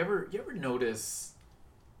 you ever notice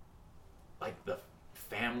like the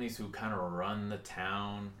families who kind of run the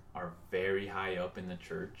town are very high up in the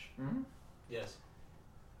church? Mm-hmm. Yes.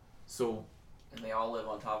 So And they all live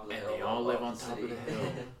on top of the and hill. they all live on above top of city. the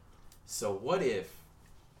hill. So what if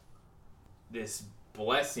this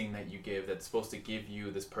blessing that you give that's supposed to give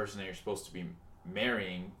you this person that you're supposed to be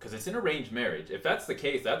marrying, because it's an arranged marriage. If that's the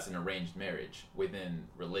case, that's an arranged marriage within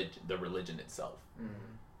the religion itself. Mm-hmm.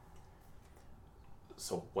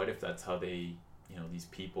 So what if that's how they, these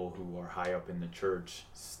people who are high up in the church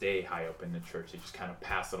stay high up in the church? They just kind of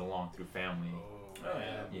pass it along through family. Oh,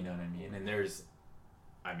 man. You know what I mean? And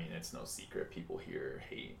it's no secret, people here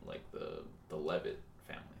hate like the Levitt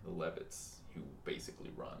family, the Levitts, who basically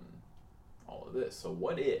run all of this. So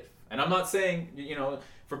what if? And I'm not saying,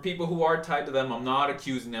 for people who are tied to them, I'm not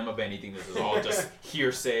accusing them of anything. This is all just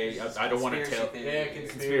hearsay. I don't want to tell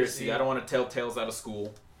Conspiracy. I don't want to tell tales out of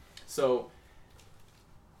school. So,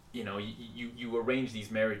 you arrange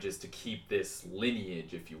these marriages to keep this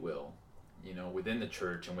lineage, if you will, within the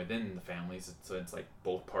church and within the families. So it's like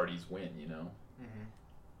both parties win, Mm-hmm.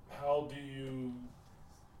 How do you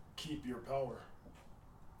keep your power?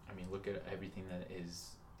 I mean, look at everything that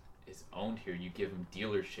is is owned here. You give them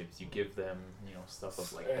dealerships. You give them, you know,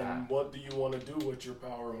 stuff like that. And what do you want to do with your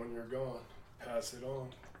power when you're gone? Pass it on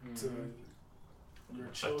to your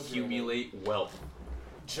children. Accumulate wealth.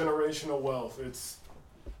 Generational wealth. It's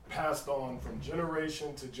passed on from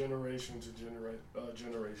generation to generation to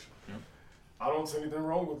generation. Yep. I don't see anything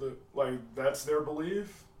wrong with it. Like, that's their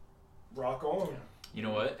belief. Rock on. You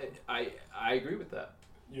know what? I agree with that.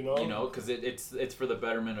 You know, because it's for the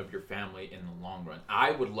betterment of your family in the long run.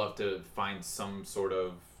 I would love to find some sort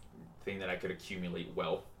of thing that I could accumulate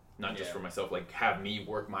wealth, not just for myself. Like, have me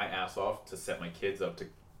work my ass off to set my kids up to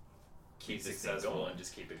keep this thing successful going. and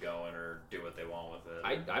just keep it going or do what they want with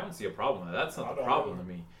it. I don't see a problem with that. That's not the problem to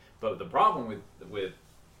me. But the problem with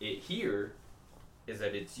it here is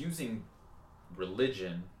that it's using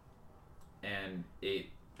religion, and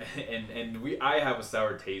I have a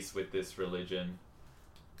sour taste with this religion.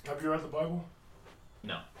 Have you read the Bible?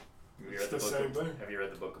 No. It's the same thing. Have you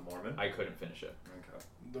read the Book of Mormon? I couldn't finish it. Okay.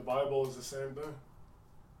 The Bible is the same thing.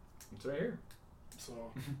 It's right here.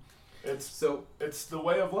 So it's the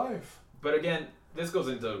way of life. But again, this goes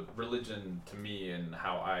into religion to me and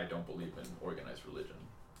how I don't believe in organized religion.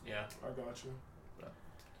 Yeah. I got you. But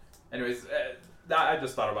anyways, I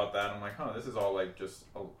just thought about that. I'm like, this is all like just,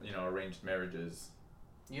 arranged marriages.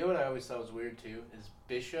 You know what I always thought was weird too is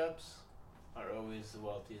bishops are always the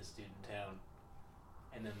wealthiest dude in town,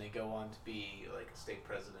 and then they go on to be like a stake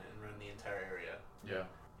president and run the entire area. Yeah.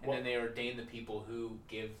 And then they ordain the people who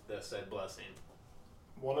give the said blessing.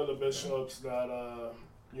 One of the bishops that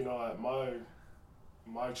at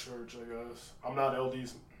my church, I guess, I'm not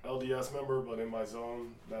LDS member, but in my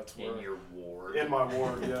zone, that's where. In your ward. In my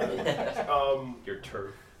ward, yeah. Your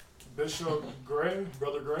turf.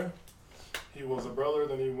 Brother Gray. He was a brother,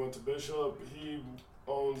 then he went to bishop. He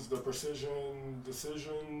owns the Precision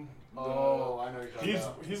Decision. I know what you're talking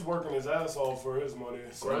about. He's working his ass off for his money.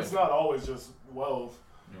 So Right. It's not always just wealth.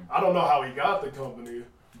 Yeah. I don't know how he got the company,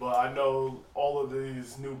 but I know all of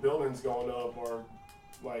these new buildings going up are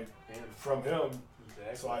like from him.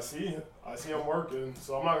 Exactly. So I see him working.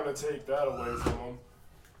 So I'm not gonna take that away from him.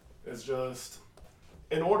 It's just,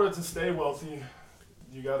 in order to stay wealthy,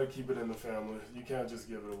 you got to keep it in the family. You can't just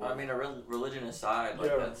give it away. I mean, religion aside,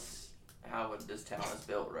 like Yeah. that's how this town is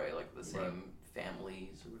built, right? Like the same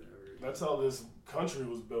families or whatever. That's how this country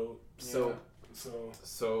was built.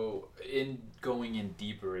 So in going in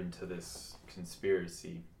deeper into this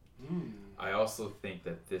conspiracy, I also think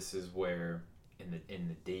that this is where, in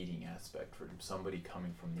the dating aspect, for somebody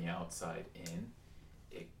coming from the outside in,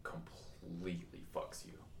 it completely fucks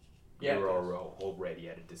you. Yeah, You're already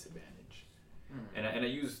at a disadvantage. And I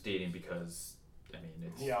use dating because, I mean,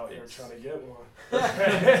 it's... He out here trying to get one.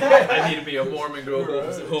 I need to be a Mormon girl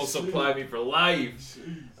who'll supply me for life.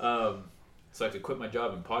 So I have to quit my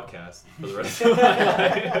job and podcast for the rest of my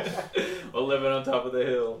life. While living on top of the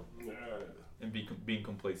hill. And being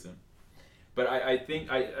complacent. But I think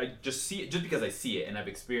I just see it, just because I see it, and I've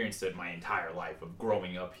experienced it my entire life of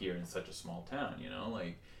growing up here in such a small town,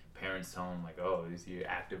 like parents telling them, like, oh, is he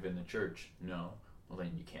active in the church? No. Well,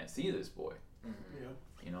 then you can't see this boy.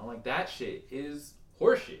 Yeah. Like that shit is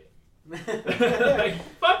horseshit. Like,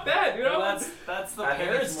 fuck that, Well, that's the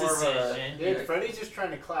parents' decision. Dude, Freddie's just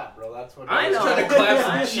trying to clap, bro. That's what. I'm it is. trying to clap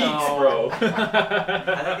some I cheeks, know. bro.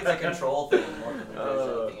 I think it's a control thing more than it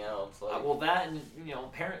is anything else. Like, Well, that and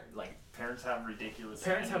parents have ridiculous.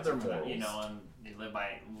 Parents have their standards, morals. and you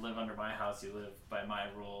live under my house. You live by my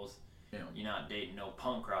rules. Yeah. You're not dating no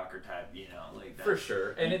punk rocker type. Like that. For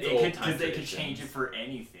sure, and it's because they could change it for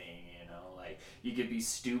anything. Like you could be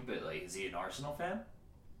stupid. Like, is he an Arsenal fan?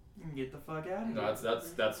 Get the fuck out of here. No,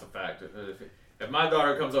 that's a fact. If my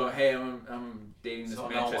daughter comes on, hey, I'm dating this So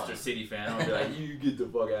Manchester City fan, I'm gonna be like, you get the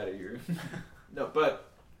fuck out of here. No,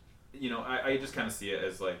 but I just kind of see it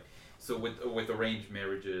as like, so with arranged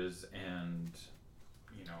marriages and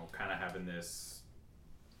kind of having this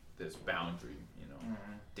boundary,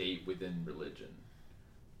 date within religion.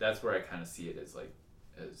 That's where I kind of see it as like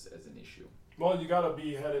as an issue. Well, you got to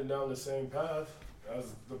be headed down the same path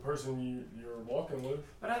as the person you're walking with.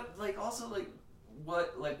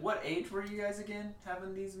 but what age were you guys again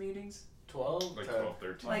having these meetings? 12. Like 12,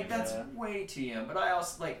 13. Like that's way too young. But I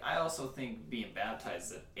also think being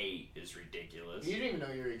baptized at 8 is ridiculous. You didn't even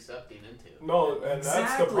know you were accepting into it. No, and that's the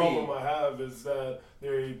Exactly. problem I have is that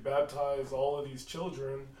they baptize all of these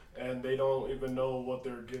children and they don't even know what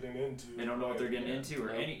they're getting into. They don't know what they're getting into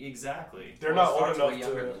or any exactly. They're Well, not it old starts way enough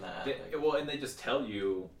younger to. than that. And they just tell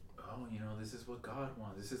you, oh, this is what God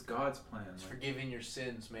wants. This is God's plan. It's Like, forgiving your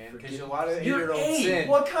sins, man. Because a lot of You're 8-year-olds 8. sin.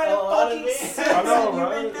 What kind of fucking sins I know, have you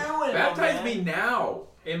right? been doing? baptize me now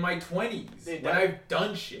in my 20s Dude, when I've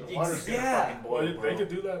done shit. The water's gonna Yeah. fucking boil, Well, bro. they could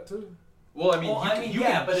do that too. Well, I mean, you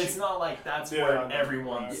can, but it's not like that's Yeah, where I know,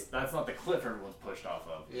 everyone's. right. That's not the cliff everyone's pushed off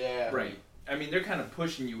of. Yeah. right. I mean, they're kind of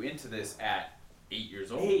pushing you into this at 8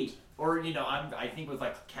 years old. 8. Or I think with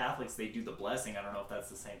like Catholics they do the blessing. I don't know if that's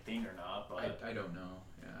the same thing or not, but I don't know.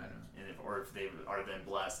 Yeah, I don't. and if they are then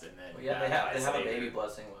blessed and then Well, yeah, they have a later. baby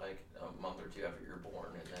blessing like a month or two after you're born,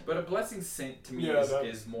 and then. But a blessing saint to me Yeah,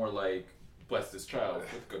 is more like bless this child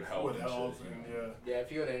with good health. With and health shit, and Yeah,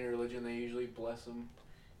 if you go to any religion, they usually bless them.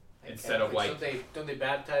 Instead of, like- don't they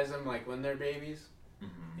baptize them like when they're babies? Mhm.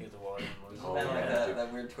 You get the water. Isn't Oh, that like yeah.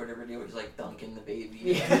 that weird Twitter video where he's like dunking the baby?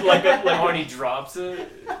 Yeah. like when he drops it.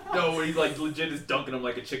 no, where he's like legit is dunking him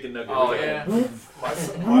like a chicken nugget. Oh, He's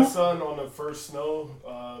like, yeah. My son on the first snow,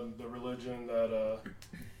 the religion that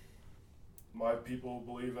my people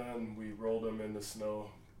believe in, we rolled him in the snow,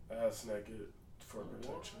 ass naked, for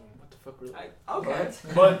protection. What the fuck? Really? Okay.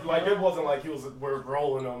 But like it wasn't like we're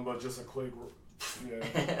rolling him, but just a quick,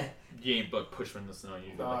 yeah. You ain't but push him in the snow.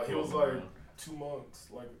 You Nah, like, he kill was him like around. 2 months,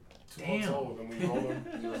 like 2 Damn. months old, and we rolled him.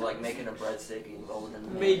 He was like making a breadstick and rolling in the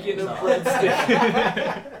Making a mayonnaise.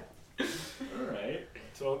 breadstick. Alright.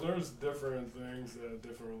 So there's different things that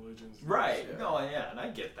different religions. do. Right. Yeah. No, yeah, and I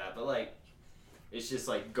get that, but like, it's just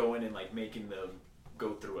like going and like making them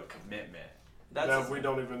go through a commitment. That we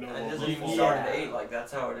don't even know. And it what doesn't we even do. start at 8. Like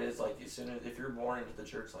that's how it is. Like as soon as if you're born into the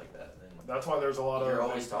church like that, then That's why there's a lot of. you're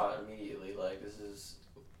always taught immediately. Like this is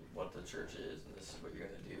what the church is, and this is what you're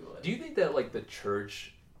gonna do. Like, Do you think that like the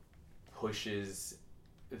church pushes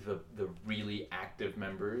the really active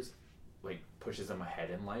members, like pushes them ahead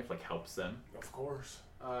in life, like helps them? Of course.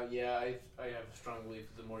 Yeah, I have a strong belief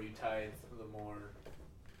that the more you tithe, the more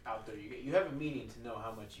out there you get. You have a meaning to know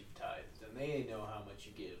how much you've tithed, and they know how much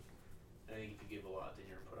you give. And I think if you give a lot, then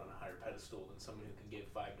you're put on a higher pedestal than someone who can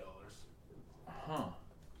give $5. Huh.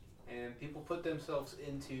 And people put themselves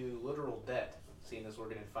into literal debt, seeing as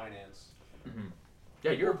working in finance. Mm-hmm.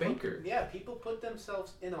 Yeah, you're a People put- banker. Yeah, people put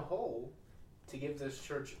themselves in a hole to give this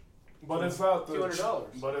church. But it's not the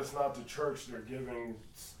 $200. But it's not the church they're giving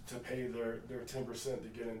to pay their 10% to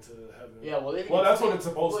get into heaven. Yeah, well, they think Well, that's what it's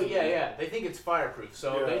supposed well, to be. yeah. They think it's fireproof,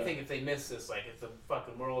 so they Yeah. think if they miss this, like if the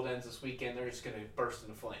fucking world ends this weekend, they're just gonna burst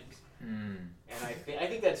into flames. Mm. And I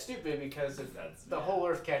think that's stupid because if the whole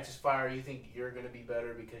earth catches fire, you think you're gonna be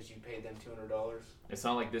better because you paid them $200. It's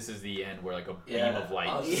not like this is the end where like a beam Yeah, of light.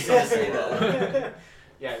 I was just gonna say that.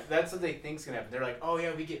 Yeah, that's what they think's gonna happen. They're like, oh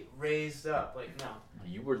yeah, we get raised up. Like no.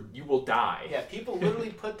 You will die. Yeah, people literally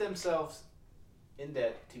put themselves in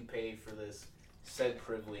debt to pay for this said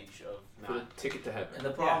privilege of For the not. ticket to heaven. And the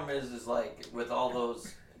problem is like with all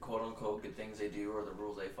those quote unquote good things they do or the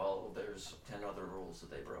rules they follow, there's 10 other rules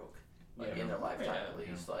that they broke, like Yeah. in their lifetime Yeah. at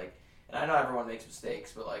least. Like, and I know everyone makes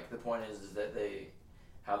mistakes, but like the point is that they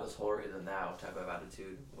have this holier than thou type of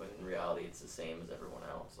attitude when in reality it's the same as everyone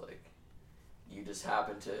else. Like, you just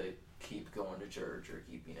happen to keep going to church or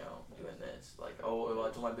keep doing this. Like, oh, well, I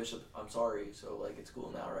told my bishop I'm sorry, so like it's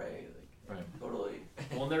cool now, right? Like, Right. totally.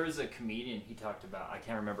 Well, there was a comedian, he talked about, I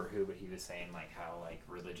can't remember who, but he was saying like how like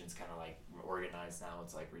religion's kind of like organized now.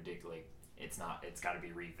 It's like ridiculous. It's not. It's got to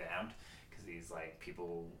be revamped because these like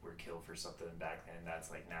people were killed for something back then. That's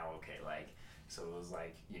like now okay. Like so it was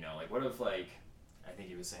like like what if like I think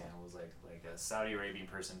he was saying it was like a Saudi Arabian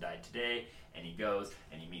person died today and he goes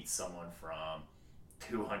and he meets someone from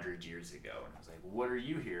 200 years ago and I was like, what are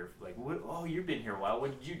you here for? Like what? Oh, you've been here a while.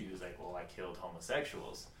 What did you do? He's like, well, I killed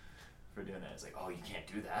homosexuals for doing that. It's like, oh, you can't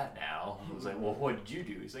do that now. I was like, well, what did you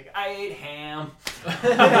do? He's like, I ate ham.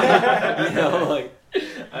 Like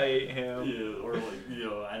I ate ham. yeah, or like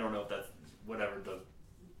I don't know if that's whatever the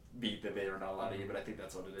meat that they are not allowed to eat, but I think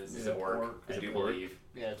that's what it is. Is Yeah, it pork? pork. I Is it do pork? believe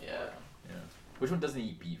Yeah. Yeah. Yeah. Which one doesn't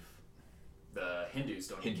eat beef? the Hindus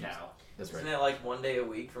don't eat Hindus. cow. That's Isn't right. it like one day a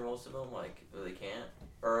week for most of them? Like, they can't?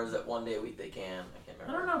 Or is it one day a week they can? I can't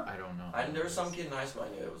I remember. don't know. I don't know. There was some kid in high school I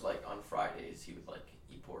knew it was like on Fridays he would like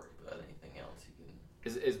eat pork, but anything else he can.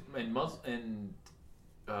 Is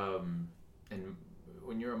and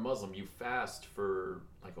when you're a Muslim, you fast for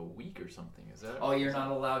like a week or something. Is that? Oh, you're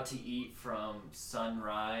not allowed to eat from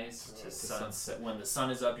sunrise to sunset. When the sun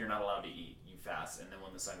is up, you're not allowed to eat. You fast, and then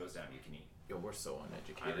when the sun goes down, you can eat. Yo, we're so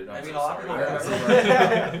uneducated. I I'm mean, so a lot of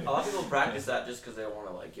sorry. people a lot of people practice that just because they want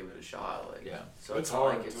to like give it a shot. Like, Yeah. So It's not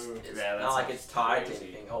hard, like it's too. Yeah, that not like sounds it's tied to crazy.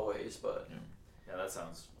 anything always, but Yeah, that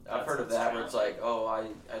sounds. I've heard of that where it's like, oh, I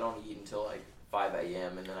don't eat until like 5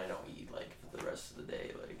 a.m. and then I don't eat like for the rest of the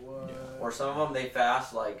day. Like, What? or some of them they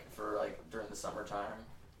fast like for like during the summertime,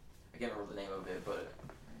 I can't remember the name of it, but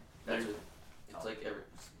that's it. It's like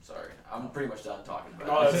sorry, I'm pretty much done talking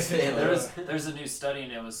about it. There's a new study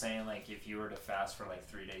and it was saying like if you were to fast for like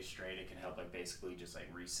 3 days straight, it can help like basically just like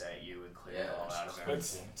reset you and clear it all out of everything.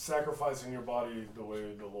 It's sacrificing your body the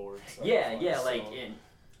way the Lord like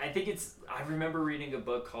I think I remember reading a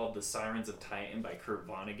book called The Sirens of Titan by Kurt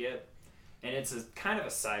Vonnegut, and it's a kind of a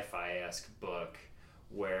sci-fi-esque book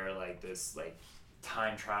where like this like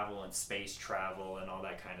time travel and space travel and all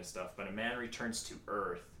that kind of stuff, but a man returns to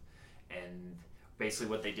Earth, and basically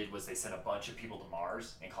what they did was they sent a bunch of people to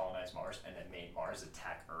Mars and colonized Mars and then made Mars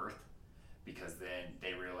attack Earth, because then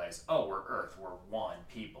they realized, oh, we're Earth, we're one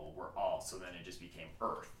people, we're all, so then it just became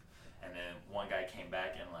Earth. And then one guy came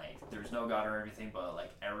back and like there's no God or everything, but like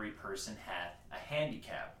every person had a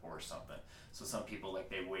handicap or something. So some people like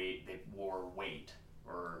they wore weight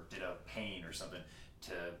or did a pain or something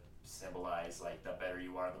to symbolize like the better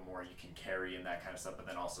you are, the more you can carry and that kind of stuff. But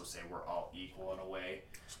then also say we're all equal in a way.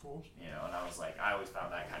 That's cool. You know, and I was like, I always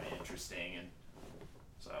found that kind of interesting, and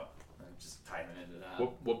so just tying into that.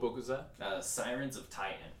 What book was that? Sirens of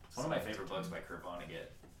Titan. It's one of my favorite books by Kurt Vonnegut.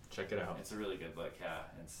 Check it out. It's a really good book.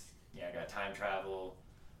 Yeah, I got time travel.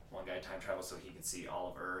 One guy time travels so he can see all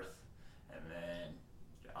of Earth, and then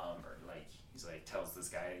he's like tells this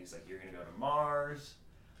guy, he's like, you're gonna go to Mars,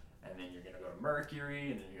 and then you're gonna go to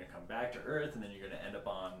Mercury, and then you're gonna come back to Earth, and then you're gonna end up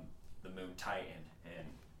on the moon Titan and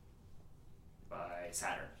by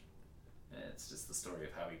Saturn. And it's just the story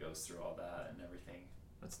of how he goes through all that and everything.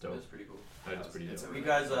 That's dope. That's pretty cool. That is pretty dope. You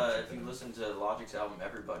guys, if you listen to Logic's album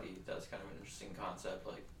Everybody, that's kind of an interesting concept.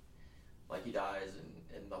 Like he dies,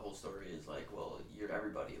 and the whole story is like, well, you're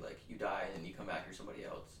everybody. Like you die and then you come back, you're somebody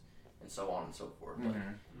else, and so on and so forth. Like,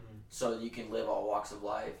 so you can live all walks of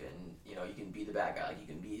life, and you know you can be the bad guy, like you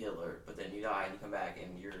can be Hitler, but then you die and you come back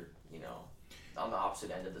and you're on the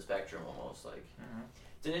opposite end of the spectrum almost. Like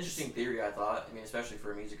it's an interesting theory, I thought. I mean, especially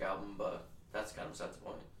for a music album, but that's kind of besides the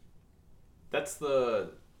point. That's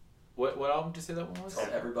the what album did you say that one was? It's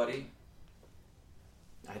called Everybody.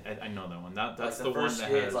 I know that one. That's like the first one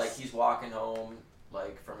that kid's has like he's walking home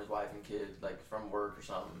like from his wife and kid, like from work or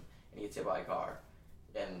something, and he gets hit by a car.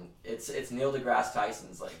 And it's Neil deGrasse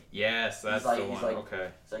Tyson's like. Yes, that's the one. Like, okay.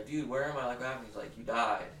 He's like, dude, where am I? Like, what happened? He's like, you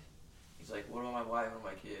died. He's like, what about my wife? What about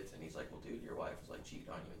my kids? And he's like, well, dude, your wife was like cheating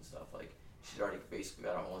on you and stuff. Like, she's already basically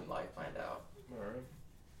got her whole life planned out. Alright.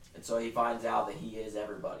 And so he finds out that he is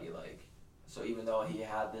everybody. Like, so even though he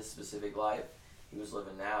had this specific life he was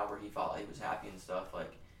living now, where he felt like he was happy and stuff,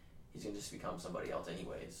 like he's gonna just become somebody else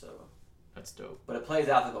anyway. So. That's dope. But it plays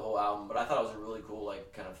out through the whole album. But I thought it was a really cool,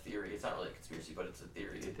 like, kind of theory. It's not really a conspiracy, but it's a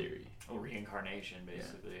theory. It's a theory. Reincarnation,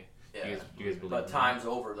 basically. Yeah. You guys believe but in times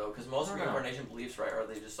over, though, because most I don't know. reincarnation beliefs, right, are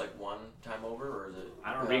they just like one time over, or is it?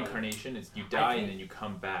 I don't know. Reincarnation is you die and then you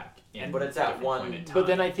come back. But it's at one point in time. But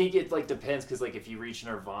then I think it like depends, because like if you reach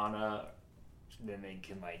nirvana, then they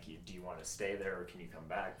can like, do you want to stay there or can you come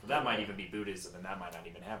back? That might even be Buddhism, and that might not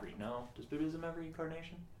even have no. Does Buddhism have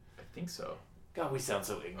reincarnation? I think so. God, we sound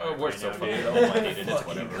so ignorant. Oh, we're right so now, fucking dude. open-minded. It's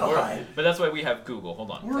whatever. But that's why we have Google.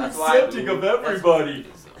 Hold on. We're That's why accepting of everybody. Do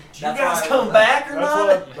you That's guys why- come back or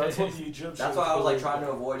not? That's what the Egyptians. That's why I was like believed. trying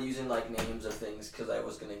to avoid using like names of things because I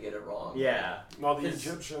was gonna get it wrong. Yeah. No, the It's-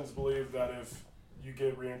 Egyptians believe that if you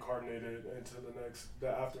get reincarnated into the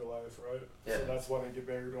afterlife, right? Yeah. So that's why they get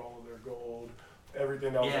buried all of their gold,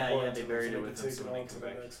 everything that was Yeah, important they to buried them, it so with they them could so take when it they on to come the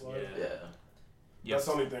back. next life. Yeah. That's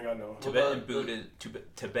the only thing I know.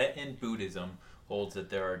 Tibetan Buddhism holds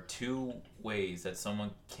that there are two ways that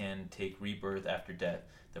someone can take rebirth after death.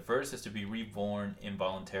 The first is to be reborn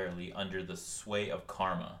involuntarily under the sway of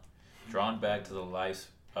karma, drawn back to the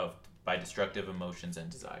life by destructive emotions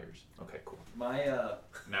and desires. Okay, cool. My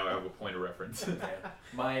Now I have a point of reference.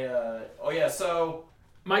 so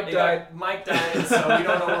Mike died. Mike died, so we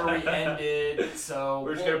don't know where we ended. So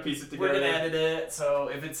We're just gonna piece it We're together. gonna edit it. So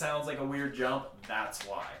if it sounds like a weird jump, that's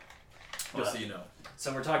why. Just so you know.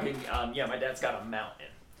 So we're talking. My dad's got a mountain.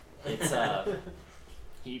 It's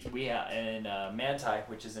in Manti,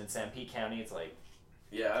 which is in Sanpete County. It's like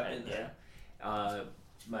Yeah, I've been there.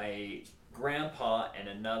 My grandpa and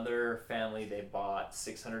another family, they bought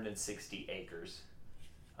 660 acres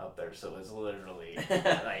up there, so it's literally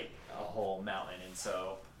like a whole mountain. And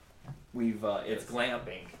so we've it's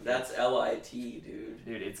glamping. That's LIT, dude.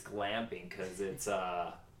 Dude, it's glamping because it's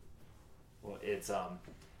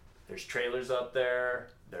there's trailers up there,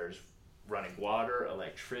 there's running water,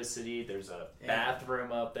 electricity, there's a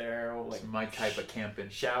bathroom up there, like my type of camping.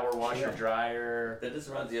 shower, washer, dryer. That just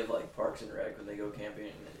reminds me of like Parks and Rec when they go camping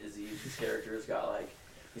and Izzy's character's got like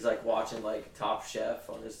He's like watching like Top Chef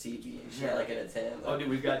on his TV and shit, like in a tent. Like, Oh, dude,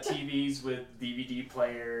 we've got TVs with DVD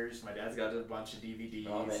players. My dad's got a bunch of DVDs.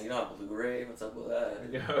 oh man, you don't have Blu-ray? What's up with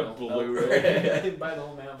that? Blu-ray. I didn't buy the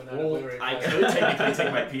whole amount, but not a Well, Blu-ray. I player. could technically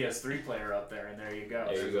take my PS3 player up there, and there you go.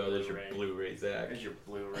 There you go. There's your Blu-ray, Zach. There's your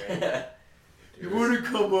Blu-ray. You wouldn't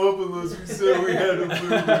come up unless we said we had a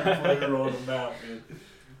Blu-ray player on the mountain.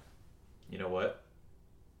 You know what?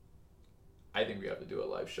 I think we have to do a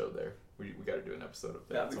live show there. We got to do an episode of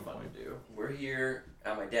that That'd at be some fun point. to do. We're here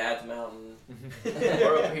at my dad's mountain.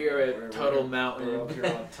 We're up here at We're Tuttle We're Mountain. up here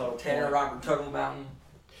on Tuttle Tanner Point. Robert Tuttle Mountain.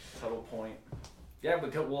 Tuttle Point. Yeah,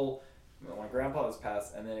 because my grandpa has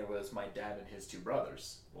passed, and then it was my dad and his two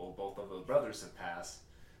brothers. Well, both of those brothers have passed.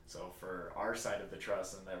 So for our side of the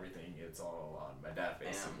trust and everything, it's all on my dad,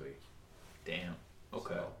 basically. Damn.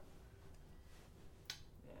 Okay. So,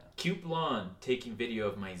 Cute blonde taking video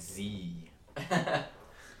of my Z.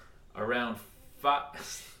 Around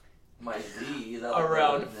My Z. Is that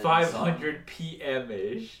around like the 500 p.m.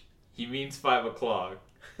 ish. He means 5 o'clock.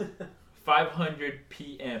 500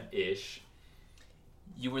 p.m. ish.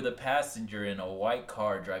 You were the passenger in a white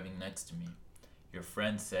car driving next to me. Your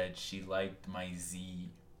friend said she liked my Z.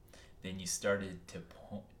 Then you started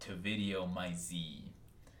to video my Z.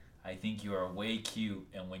 I think you are way cute,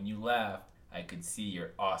 and when you laughed, I could see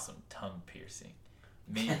your awesome tongue piercing.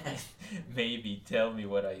 Maybe tell me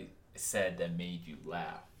what I said that made you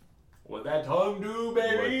laugh. what that tongue do,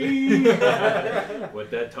 baby?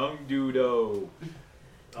 What that tongue do, though?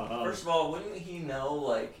 First of all, wouldn't he know,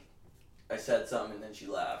 like, I said something and then she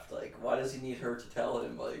laughed? Like, why does he need her to tell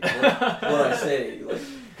him, like, what I say? Like,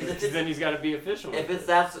 'cause if it's, then he's got to be official. if it's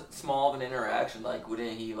that small of an interaction, like,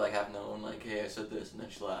 wouldn't he, like, have known, like, hey, I said this and then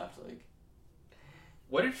she laughed? Like,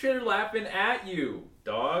 What if they're laughing at you,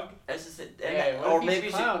 dog? that's just it. Yeah, what Or if maybe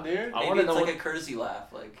he's a clown, dude? I maybe wanna it's know like what- a courtesy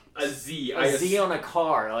laugh. Like, A Z. a Z on a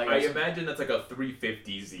car. Like I imagine that's like a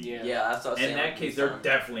 350 Z. Yeah. yeah, that's what I was saying. In that like, case, they're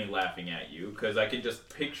definitely laughing at you because I can just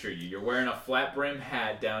picture you. You're wearing a flat brim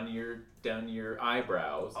hat down to your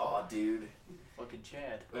eyebrows. Oh, dude. Fucking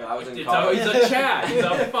Chad. When I was in He's college, a Chad. He's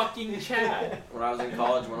a fucking Chad. when I was in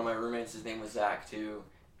college, one of my roommates, his name was Zach too,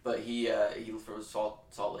 but he was from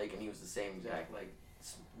Salt Lake, and he was the same exact, like,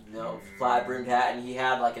 flat brimmed hat, and he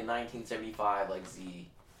had like a 1975 like Z.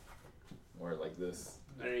 Wear it like this.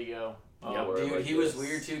 There you go. I'll wear it Dude, like he was this.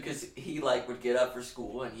 weird too, cause he like would get up for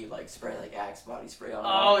school and he like spray like Axe body spray on.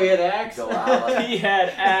 Oh, him. he had Axe? Go out, like, He had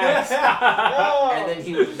ass. and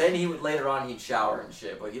then he would later on he'd shower and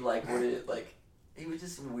shit, but he like would like he was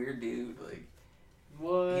just a weird dude. Like,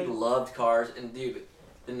 What? he loved cars, and dude,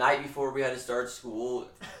 the night before we had to start school,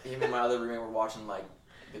 him and my other roommate were watching like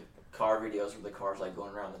the car videos where the cars like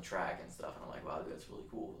going around the track and stuff, and I'm like, wow, dude, that's really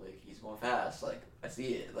cool. Like, he's going fast. Like, I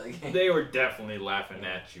see it. Like, They were definitely laughing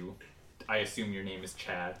at you. I assume your name is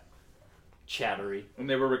Chad. chattery. And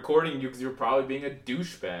they were recording you because you were probably being a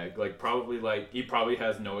douchebag. Like, he probably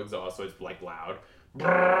has no exhaust, so it's like loud. You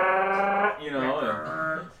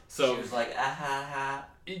know? And so, she was like, ah ha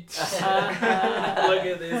look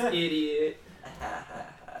at this idiot. ha.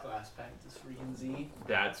 Glass packed this freaking Z.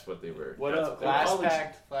 That's what they were. What that's up, what they were. Glass college?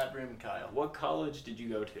 packed flat brim Kyle. What college did you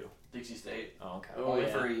go to? Dixie State. Oh, okay. Only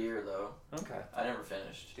yeah. for a year though. Okay. I never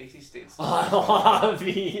finished. Dixie State's.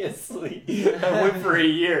 Obviously. I went for a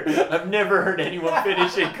year. I've never heard anyone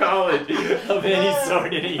finish in college of any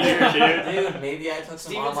sort in a year, dude. Dude, maybe I took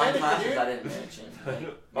some Stevens online had it, classes dude. I didn't mention. Like,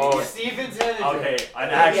 Oh, maybe Stevens had it. Okay, an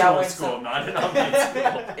Maybe I actual went school, some- not an online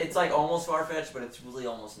school. it's like almost far-fetched, but it's really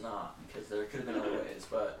almost not, because there could have been other ways,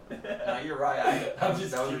 but no, you're right. I'm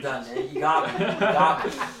just that was curious. done, man. You got me. You got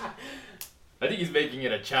me. I think he's making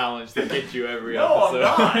it a challenge to get you every No, I'm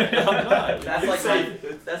episode. not. I'm not.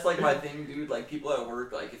 That's like my thing, dude. Like, people at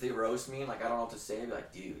work, like, if they roast me, like, I don't know what to say, I'd be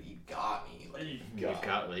like, dude, you got me. Like, You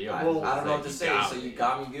got me. I don't know what to say, so you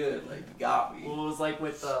got me good. Like, you got me. Well, it was like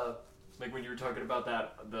with like when you were talking about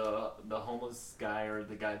that the homeless guy or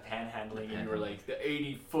the guy panhandling, and you were like the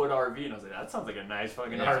 80-foot RV, and I was like, that sounds like a nice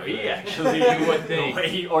fucking That's RV what- actually. You would The think.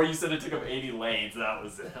 way- or you said it took him 80 lanes. That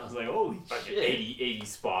was it. I was like, holy Fucking shit, 80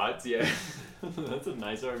 spots, yeah. that's a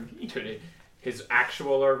nice RV. His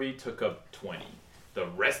actual RV took up 20. The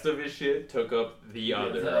rest of his shit took up the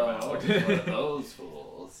other amount. those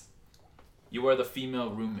fools. You are the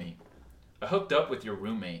female roommate. I hooked up with your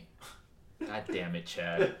roommate. God damn it,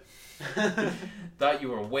 Chad. Thought you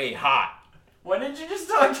were way hot. Why didn't you just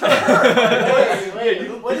talk to her? Wait,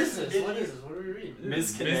 what is this? What is this? What are we reading?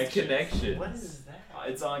 Misconnection. Misconnection. What is that?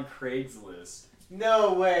 It's on Craigslist.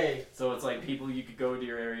 No way. So it's like people you could go to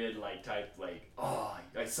your area and like type like, oh,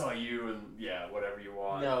 I saw you and yeah, whatever you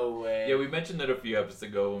want. No way. Yeah, we mentioned that a few episodes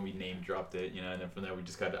ago when we name dropped it, you know, and then from there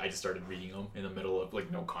I just started reading them in the middle of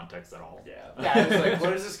like no context at all. Yeah. Yeah, I was like,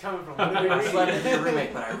 where is this coming from? What are we I reading? slept with your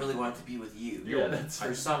roommate, but I really wanted to be with you. Yeah, that's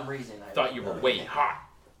For some reason, I thought you were way hot.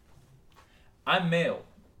 I'm male.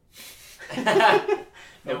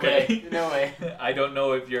 No Okay. way. No way. I don't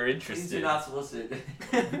know if you're Please interested. do not solicit.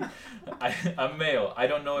 I'm male. I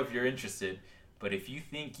don't know if you're interested, but if you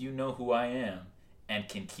think you know who I am and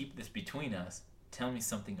can keep this between us, tell me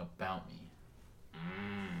something about me.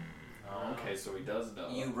 Oh, okay, so he does know.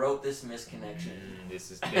 You wrote this misconnection.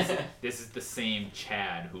 This is the same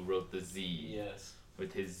Chad who wrote the Z Yes.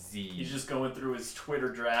 with his Z. He's just going through his Twitter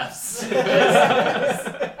drafts.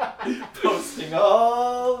 Posting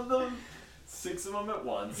all of them. 6 of them at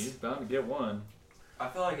once. He's bound to get one. I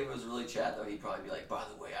feel like if it was really Chad, though, he'd probably be like, by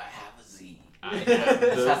the way, I have a Z. I have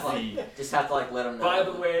the Just have to like let him know. By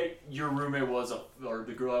the way, your roommate or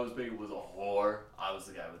the girl I was banging was a whore. I was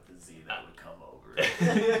the guy with the Z that would come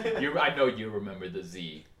over. I know you remember the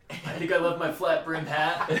Z. I think I left my flat brim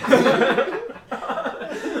hat.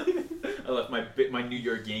 I left my New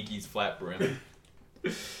York Yankees flat brim.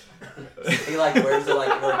 He like wears it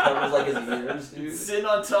like where it covers like his ears, dude. Sitting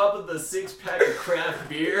on top of the 6-pack of craft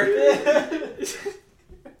beer.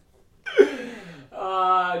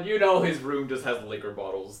 You know his room just has liquor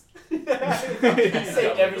bottles. Saved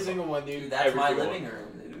every single one, dude. Dude, that's my Everyone. living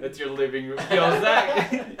room, dude. That's your living room. Yo,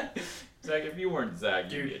 Zach. Zach, if you weren't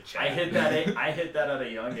Zach, you'd be a Dude, Chad. I hit that at a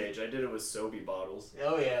young age. I did it with Sobe bottles.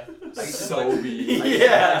 Oh yeah. I used to Sobe. I used to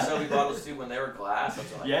Yeah. have Sobe bottles too when they were glass.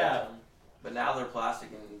 That's what I Yeah. got them. But now they're plastic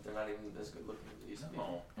and they're not even as good looking as they used to be.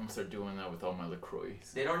 Oh, I'm gonna start doing that with all my LaCroix.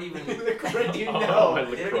 They don't even. You Oh, know. my They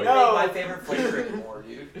don't even LaCroix. make No. my favorite flavor anymore,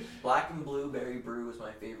 dude. Black and blue berry brew was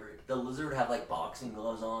my favorite. The lizard had like boxing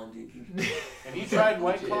gloves on, dude. Have you tried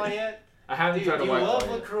White Claw yet? I haven't Dude, tried a you White love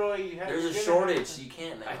Claw yet. LaCroix. You have There's a you're shortage, so you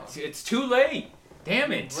can't now. It's too late.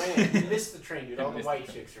 Damn it. You missed the train, dude. I All the missed white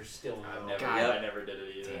the chicks are still in I've there. never, God. I never did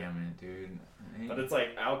it either. Damn it, dude. But it's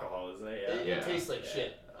like alcohol, isn't it? It, Yeah. it tastes like Yeah.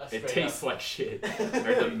 shit. It tastes like shit. Or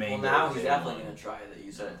the Well, mango. now he's definitely gonna try that.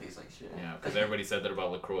 You said it tastes like shit. Yeah, because everybody said that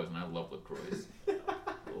about LaCroix, and I love LaCroix.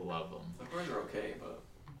 Love them. The birds are okay, but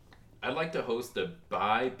I'd like to host a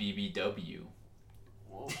Buy BBW.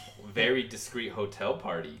 Whoa. Very discreet hotel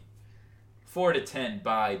party. 4 to 10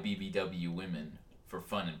 Buy BBW women for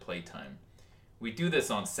fun and playtime. We do this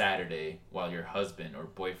on Saturday while your husband or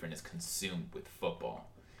boyfriend is consumed with football.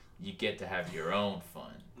 You get to have your own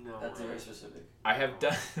fun. No that's way. very specific. I have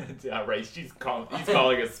done. Yeah, right. He's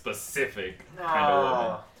calling a specific kind of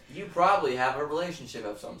woman. You probably have a relationship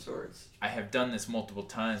of some sorts. I have done this multiple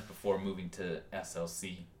times before moving to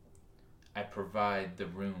SLC. I provide the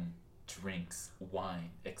room, drinks, wine,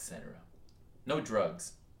 etc. No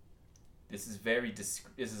drugs. This is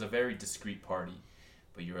a very discreet party,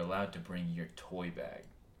 but you're allowed to bring your toy bag.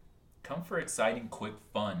 Come for exciting, quick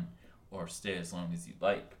fun, or stay as long as you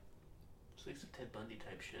like. It's like some Ted Bundy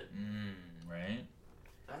type shit. Right?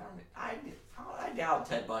 I doubt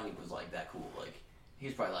Ted Bundy was like that cool. Like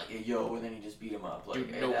he's probably like, hey, yo, and then he just beat him up. Like,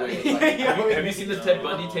 Dude, hey, no that way. was like- Have you seen the Ted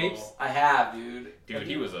Bundy tapes? I have, dude. Dude,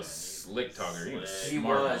 he was a slick talker. He was He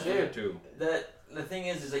smart was, dude, too. The thing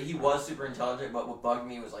is that he was super intelligent, but what bugged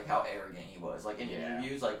me was like how arrogant he was. Like in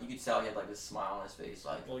interviews, like you could tell he had like this smile on his face.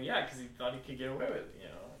 Like, Well, yeah, because he thought he could get away with it, you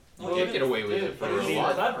know. Well, you get away with it for but a he's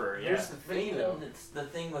lot. Clever, yeah. Here's the but thing, even though. it's the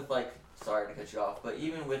thing with like, sorry to cut you off, but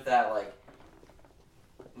even with that, like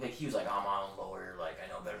he was like, I'm my own lawyer. Like I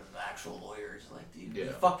know better than the actual lawyers. Like, dude, you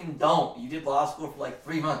Yeah. fucking don't. You did law school for like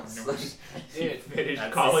 3 months. Like, Dude, Finished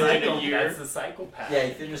That's college the in a year. That's the psychopath. yeah,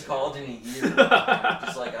 he finished college in a year,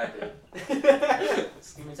 just like I did.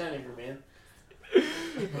 Give me time for man.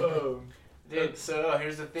 Um, Dude, so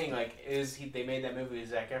here's the thing, like, they made that movie with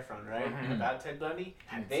Zac Efron, right? Mhm. About Ted Bundy.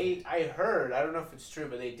 I heard, I don't know if it's true,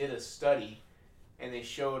 but they did a study, and they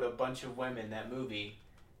showed a bunch of women that movie,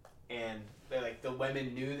 and the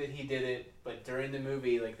women knew that he did it, but during the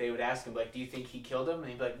movie, like, they would ask him, like, do you think he killed him? And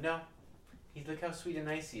he'd be like, no. He's look how sweet and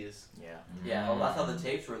nice he is. Yeah. Yeah, well, that's how the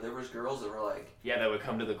tapes were. There was girls that were like, Yeah, that would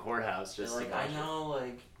come to the courthouse they're just like, to I watch it. know,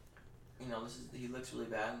 like, you know, he looks really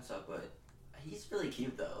bad and stuff, but he's really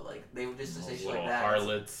cute though. Like they would just say shit little like that.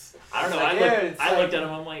 harlots. I don't know. It's like, I yeah, it's looked like- at him.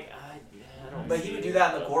 I'm like, I don't. But see he would do it,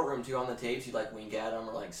 that in the but- courtroom too on the tapes. He'd like wink at him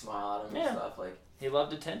or like smile at him Yeah. and stuff. Like, He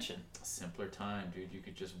loved attention. Simpler time, dude. You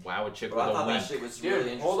could just wow a chick but with I a thought that wink. shit was Dude, really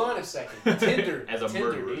interesting. hold on a second. Tinder. As a Tinder,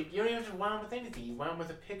 murderer. dude. You don't even have to wound with anything. You wound with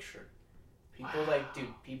a picture.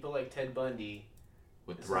 People like Ted Bundy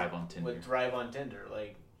Would thrive on Tinder. would thrive on Tinder.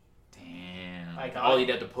 Like, Damn. Like, all you'd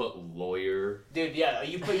have to put lawyer. Dude, yeah,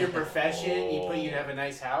 you put your profession, you have a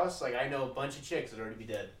nice house. Like, I know a bunch of chicks that'd already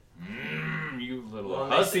be dead. You little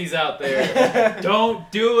hussies out there. Don't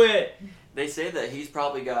do it. They say that he's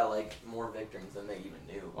probably got like more victims than they even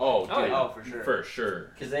knew. Oh, dude. Oh, for sure. For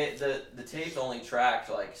sure. Because the tape only tracked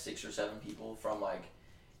like 6 or 7 people from like,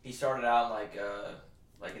 he started out in like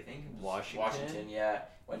I think it was Washington, yeah.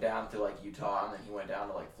 Went down to like Utah, and then he went down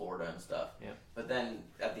to like Florida and stuff. Yeah. But then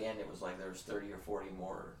at the end, it was like there was 30 or 40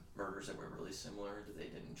 more murders that were really similar that they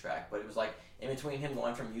didn't track. But it was like in between him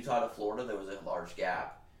going from Utah to Florida, there was a large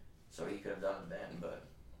gap, so he could have done it then. But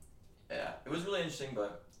yeah, it was really interesting.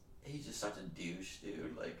 But he's just such a douche,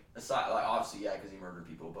 dude. Like aside, like obviously, yeah, because he murdered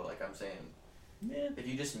people. But like I'm saying, if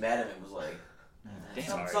you just met him, it was like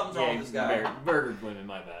something's wrong with this guy. Murdered women,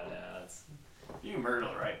 my bad. Yeah, that's you murder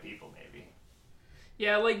the right people, maybe.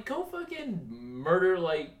 Yeah, like go fucking murder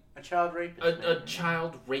like A child rapist. a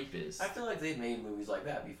child rapist. I feel like they've made movies like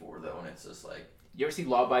that before, though, and it's just like You ever see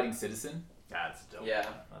Law Abiding Citizen? That's dope. yeah.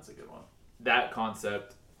 That's a good one. That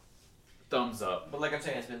concept, thumbs up. But like I'm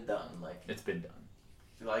saying, it's been done. Like It's been done.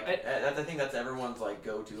 Like I think that's everyone's like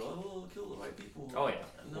go to. Oh, kill the white people. Oh yeah.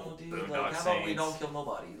 No, dude. Boondock Like, how about we Saints. don't kill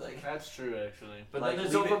nobody? Like That's true, actually. But Like, then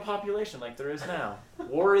there's leave it- overpopulation like there is now.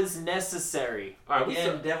 War is necessary. All right, we again,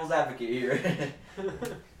 still, devil's advocate here. all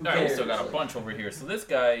right, we still got a Like- bunch over here. So this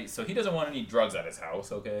guy, so he doesn't want any drugs at his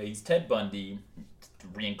house. Okay, he's Ted Bundy,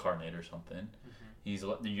 reincarnated or something. He's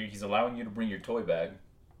allowing you to bring your toy bag,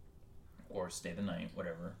 or stay the night,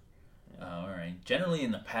 whatever. All right. Generally,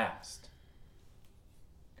 in the past,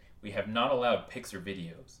 we have not allowed pics or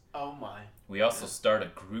videos. Oh my. We also start a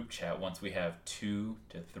group chat once we have 2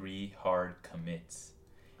 to 3 hard commits.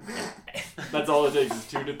 That's all it takes is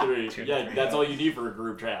 2 to 3. 2 to Yeah, 3. that's all you need for a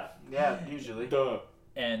group chat. Yeah, usually. Duh.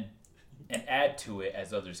 and add to it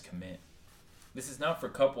as others commit. This is not for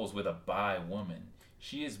couples with a bi woman.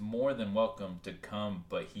 She is more than welcome to come,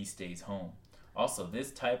 but he stays home. Also,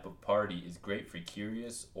 this type of party is great for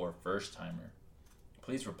curious or first timer.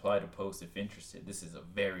 Please reply to post if interested. This is a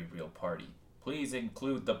very real party. Please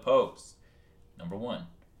include the post. Number 1.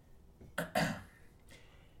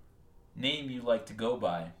 Name you like to go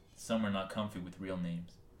by. Some are not comfy with real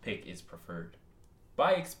names. Pick is preferred.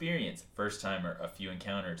 By experience, first timer, a few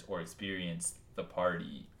encounters, or experience the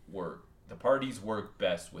party work. The parties work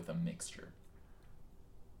best with a mixture.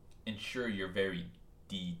 Ensure you're very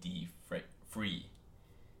DD free.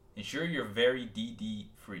 Ensure you're very DD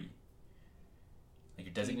free. Like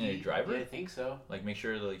your designated driver? Yeah, I think so. Like make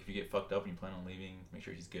sure like if you get fucked up and you plan on leaving, make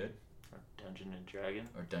sure he's good. Or Dungeon and Dragon.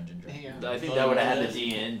 Or Dungeon Dragon. Yeah. I think that would have had the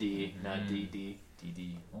D&D, not DD.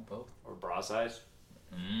 DD. Well, both. Or Bra Size.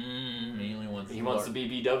 Mainly wants He wants to be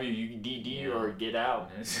BW, you can DD or get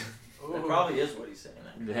out. That probably is what he's saying.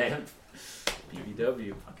 Damn.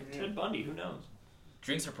 BBW. Fucking Ted Bundy, who knows?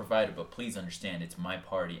 Drinks are provided, but please understand it's my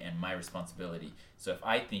party and my responsibility. So if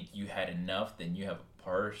I think you had enough, then you have a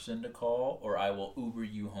person to call, or I will Uber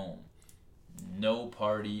you home. No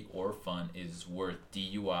party or fun is worth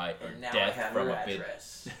DUI or And now death I have from your a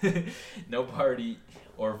address. bit. No party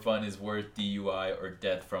or fun is worth DUI or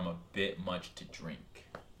death from a bit much to drink.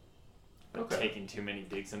 But taking too many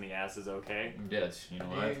dicks in the ass is okay. Yes, you know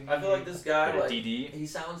what? I feel like this guy, But a like, DD? he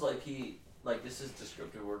sounds like this is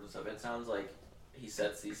descriptive words and stuff. It sounds like he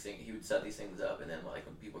sets these things, he would set these things up, and then like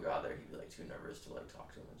when people got there, he'd be like too nervous to like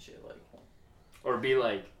talk to him and shit. Like, Or be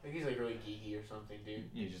like, I think he's like really geeky or something, dude.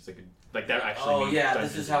 You just like that actually. oh means yeah,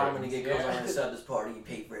 Dungeons this is and how I'm gonna Dragons. get girls. Yeah. I'm gonna set up this party and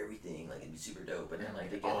pay for everything. Like it'd be super dope. And then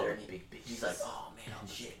like they get there and he's like, oh man, oh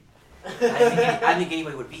shit. I think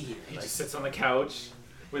anybody would be here. He Like, just sits on the couch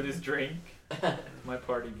with his drink. My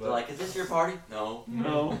party, they're but like, is this your party? No.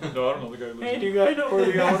 no, I don't know the guy. hey, do you guys know where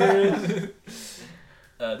the owner is?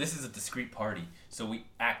 This is a discreet party, so we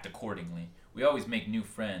act accordingly. We always make new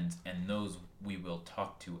friends, and those we will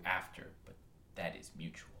talk to after, but that is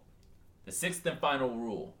mutual. The 6th and final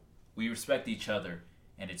rule: we respect each other,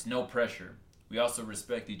 and it's no pressure. We also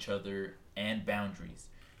respect each other and boundaries.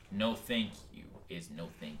 No thank you is no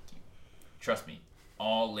thank you. Trust me,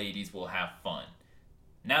 all ladies will have fun.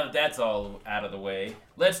 Now that that's all out of the way,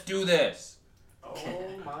 let's do this! Oh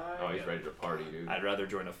my. Oh, he's ready to party, dude. I'd rather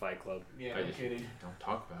join a fight club. Yeah, I no just- kidding. Don't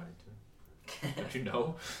talk about it, dude. Don't you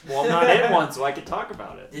know? Well, I'm not in one, so I can talk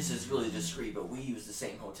about it. This is really discreet, but we use the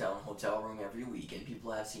same hotel and hotel room every week, and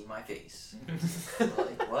people have seen my face.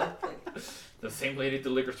 Like, what? Like, The same lady at the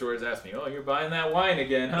liquor store has asked me, "Oh, you're buying that wine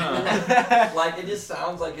again, huh?" like it just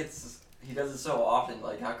sounds like he does it so often.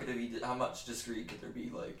 Like, how could it be? How much discreet could there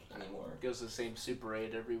be? Like anymore? Goes to the same Super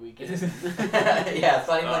 8 every weekend. Yeah, it's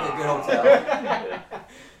not even like a good hotel.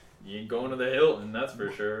 You ain't going to the Hilton, that's for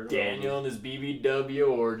sure. Daniel and his BBW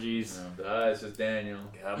orgies. No, it's just Daniel.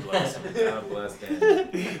 God bless him. God bless Daniel.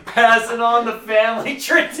 Passing on the family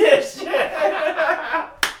tradition.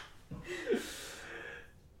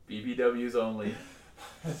 BBWs only.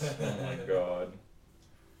 Oh my god.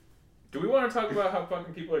 Do we want to talk about how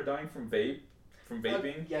fucking people are dying from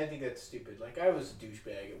vaping? Yeah, I think that's stupid. Like, I was a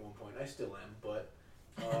douchebag at one point. I still am, but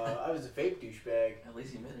I was a vape douchebag. At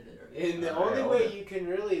least he admitted it. Right? And the only way you can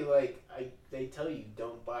really, like, they tell you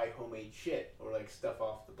don't buy homemade shit or, like, stuff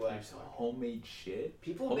off the black market. Homemade shit?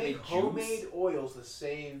 People Homemade make juice? homemade oils to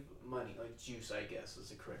save money. Like, juice, I guess, is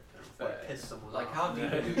the correct term. If I piss someone Like, off. how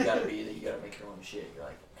deep do you gotta be that you gotta make your own shit? You're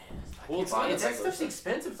like, man, I can't buy It's the that regular stuff's stuff.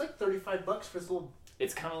 expensive. It's like $35 for this little...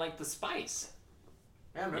 It's kind of like the spice.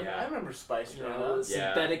 I remember Spice You growing know, up.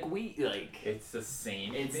 synthetic wheat. Like, It's the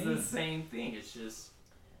same it's thing. the same thing. It's just.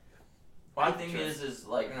 My thing is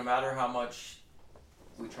like, no matter how much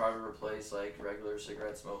we try to replace, like, regular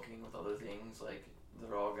cigarette smoking with other things, like,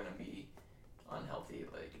 they're all gonna be unhealthy.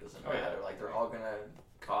 Like, it doesn't matter. Like, they're all gonna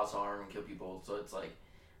cause harm and kill people. So it's like,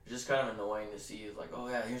 it's just kind of annoying to see. It's like, oh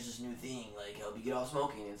yeah, here's this new thing, like, help you get off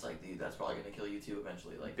smoking. It's like, dude, that's probably gonna kill you too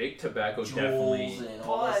eventually. Like, Big tobacco Juuls definitely. and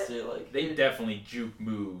all that shit. Like, They definitely juke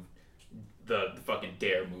moved the fucking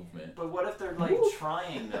dare movement. But what if they're like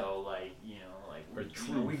trying though, like like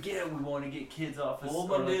Or we want to get kids off of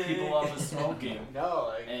Pull or my like, dick. people off of smoking, No,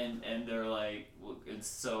 like... and they're like, well, and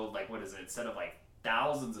so like what is it? Instead of like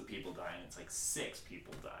thousands of people dying, it's like 6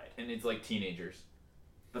 people died. And it's like teenagers.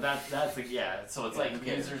 But that's like so it's like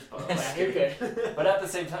users, but like, Okay. but at the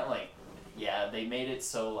same time, like they made it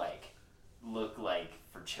so like look like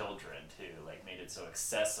for children too, like made it so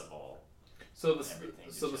accessible. So Everything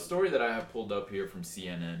to the children. story that I have pulled up here from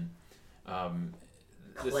CNN,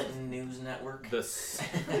 Clinton News Network.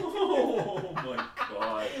 Oh my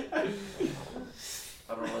god.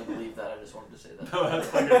 I don't really believe that. I just wanted to say that. No, that's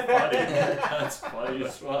fucking funny. That's funny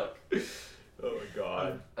as fuck. Oh my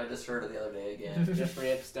god. I just heard it the other day again.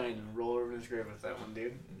 Jeffrey Epstein, roll over in his grave with that one,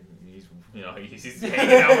 dude. He's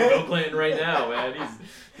hanging out with Bill Clinton right now, man.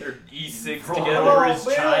 They're E6 Roll together. over his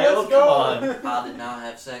man, child. let's go. Come on. I did not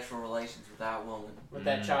have sexual relations with that woman. With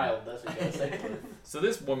that child, that's what you gotta say. So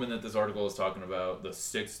this woman that this article is talking about, the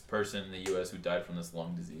 6th person in the U.S. who died from this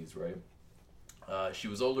lung disease, right? She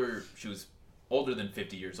was older than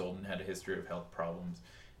 50 years old and had a history of health problems.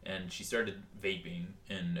 And she started vaping,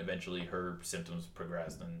 and eventually her symptoms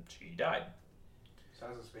progressed, and she died.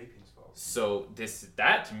 Sounds like vaping's fault. So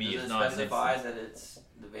that to me Does is it not specify that it's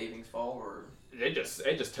the vaping's fault, or it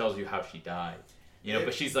just tells you how she died,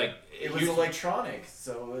 but she's like It was electronic,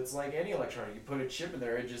 so it's like any electronic. You put a chip in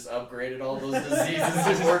there, it just upgraded all those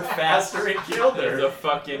diseases to work faster and killed there's her. a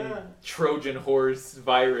fucking Trojan horse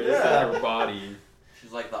virus in her body.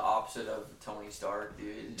 she's like the opposite of Tony Stark,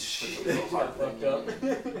 dude. Just put the She little got heart fucked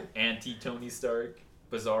thing in. up. Anti-Tony Stark,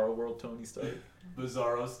 Bizarro World Tony Stark,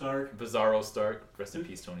 Bizarro Stark. Bizarro Stark. Rest in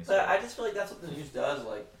peace, Tony But Stark. I just feel like that's what the news does.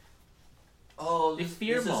 Like, oh, They this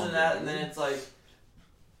fearmonger, and that, and dude. then it's like,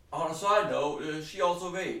 on a side note, she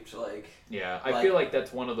also vaped. Like, Yeah, I like, feel like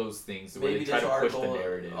that's one of those things where maybe they try this to push the article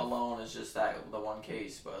narrative. alone is just that the one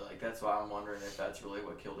case, but like that's why I'm wondering if that's really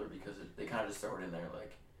what killed her, because they kind of just throw it in there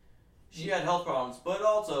like she had health problems, but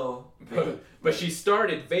also But she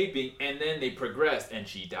started vaping, and then they progressed, and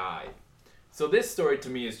she died. So this story to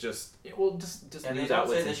me is just just and they news don't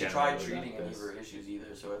outlets say in that she general tried are treating like any of this. her issues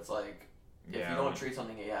either. So it's like if Yeah, you I don't mean- treat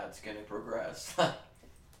something, it's gonna progress.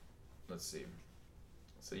 Let's see.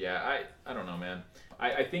 So yeah, I don't know, man.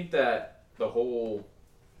 I think that the whole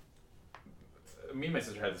me and my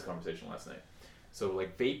sister had this conversation last night. So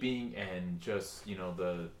like vaping and just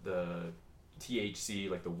the THC,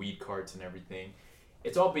 like the weed carts and everything,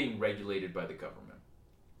 it's all being regulated by the government.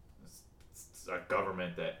 It's a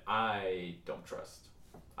government that I don't trust,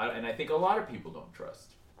 and I think a lot of people don't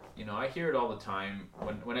trust. I hear it all the time.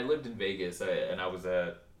 When I lived in Vegas, I was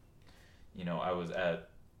at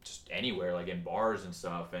just anywhere, like in bars and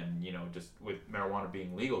stuff, and just with marijuana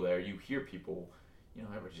being legal there, you hear people,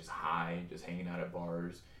 everybody's just high, just hanging out at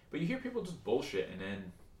bars, but you hear people just bullshit. And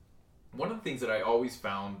then one of the things that I always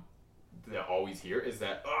found that I always hear is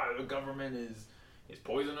that the government is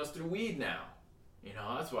poisoning us through weed now.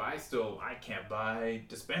 That's why I can't buy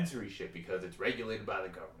dispensary shit, because it's regulated by the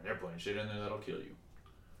government. They're putting shit in there that'll kill you.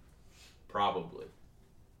 Probably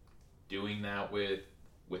doing that with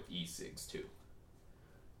e-cigs too.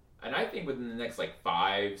 And I think within the next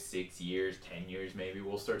 5, 6 years, 10 years maybe,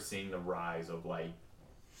 we'll start seeing the rise of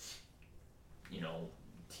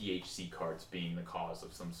THC carts being the cause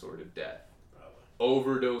of some sort of death. Probably.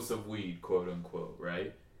 Overdose of weed, quote unquote,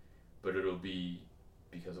 right? But it'll be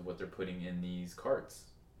because of what they're putting in these carts.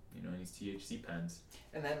 you know, in these THC pens.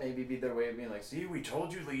 And that maybe be their way of being like, see, we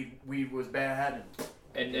told you weed was bad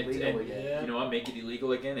And illegal again. you know what, make it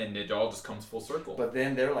illegal again, and it all just comes full circle. But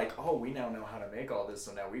then they're like, oh, we now know how to make all this,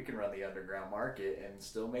 so now we can run the underground market and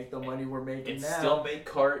still make the money we're making and now. still make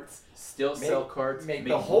carts, still sell carts, make the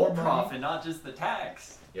more whole money. Profit, not just the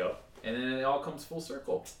tax. Yep. And then it all comes full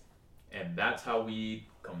circle. And that's how weed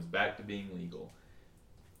comes back to being legal.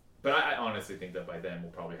 But I honestly think that by then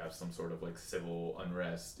we'll probably have some sort of like civil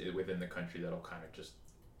unrest within the country that'll kind of just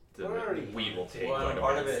the weed will take. Well, like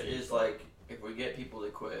part a of it backseat. is like if we get people to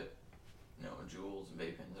quit, you know, jewels and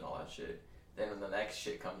vape pens and all that shit, then when the next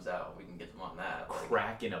shit comes out, we can get them on that. Like,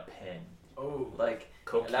 crack in a pen, Oh. like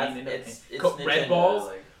cocaine in a pen, it's red Nintendo, balls.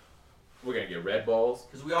 like, We're gonna get red balls,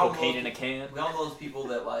 because we all cocaine know in a can. we all know those people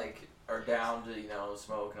that like are down to, you know,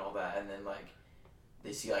 smoke and all that, and then like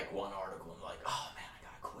they see like one article and they're like, oh man, I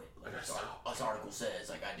gotta quit. Like this article says,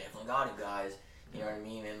 like I definitely got it, guys. You know what I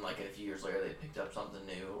mean? And like a few years later, they picked up something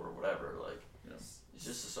new or whatever. Like it's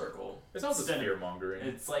just a circle. It's all just fear mongering.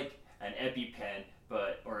 It's like an EpiPen,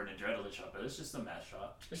 or an adrenaline shot, but it's just a meth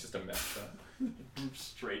shot. It's just a mess shot.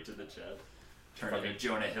 Straight to the chest. Turn into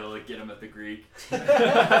Jonah Hill and get him at the Greek.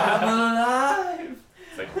 I'm alive.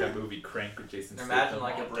 It's like that movie Crank with Jason Statham. Imagine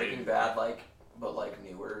like a Breaking Bad, like but like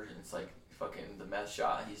newer, and it's like fucking the meth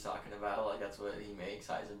shot he's talking about. Like that's what he makes.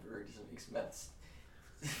 Heisenberg just makes meth.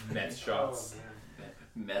 Meth shots.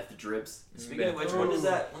 Meth drips. Speaking of which, when does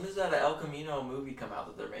that El Camino movie come out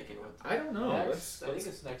that they're making with? I don't know. I think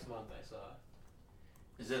it's next month. I saw.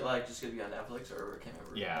 Is it like just gonna be on Netflix or I can't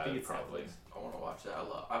remember? Yeah, I think it's probably. I want to watch that.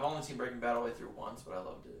 I've only seen Breaking Bad all the way through once, but I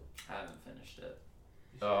loved it. I haven't finished it.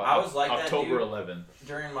 I was like October that dude. 11th.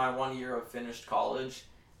 During my 1 year of finished college,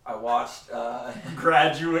 I watched.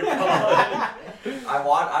 Graduate college.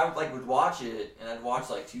 I like would watch it, and I'd watch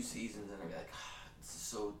like 2 seasons, and I'd be like, this is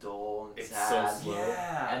so dull and It's sad. so slow.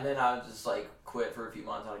 Yeah. And then I would just like quit for a few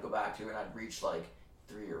months, and I'd go back to it, and I'd reach like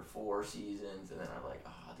 3 or 4 seasons, and then I'm like,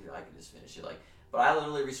 oh dude, I could just finish it. Like, but I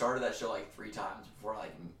literally restarted that show like 3 times before I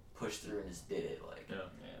like pushed through and just did it. Like,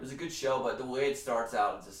 it was a good show, but the way it starts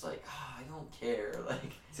out, it's just like, I don't care.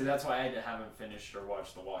 Like, See, that's why I haven't finished or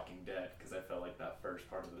watched The Walking Dead, because I felt like that first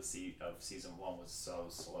part of season 1 was so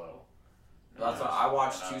slow. that's why I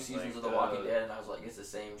watched and 2 was seasons like, of The Walking Dead, and I was like, it's the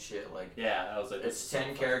same shit. Like, yeah, I was like, it's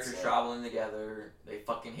 10 characters traveling together. They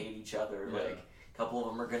fucking hate each other. Yeah. Like, a couple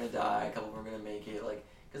of them are gonna die. A couple of them are gonna make it. Like,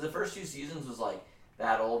 because the first 2 seasons was like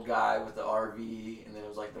that old guy with the RV, and then it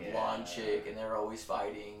was like the blonde chick, and they were always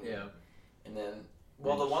fighting. Yeah. And then,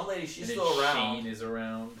 well, the one lady, she's and still then around. Shane is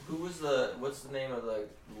around. Who was what's the name of the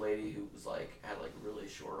lady who was like, had like really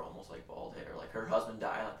short, almost like bald hair? Like, her husband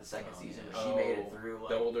died in like the second season, but she made it through. Like,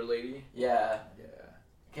 The older lady? yeah. Yeah.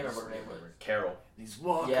 I can't remember what her name was. Carol. These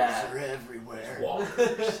walkers Yeah. are everywhere.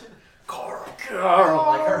 Walkers. Carl.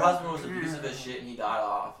 Like, her husband was abusive as shit, and he died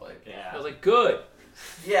off. Like, I was like, good.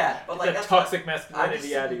 yeah, but like, Get that's that toxic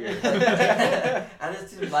masculinity out of here. I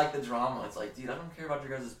just didn't like the drama. It's like, dude, I don't care about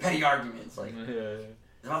your guys' petty arguments. Like, it's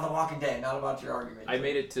about The Walking Dead, not about your arguments. I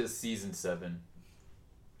made it to season 7.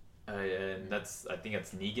 And I think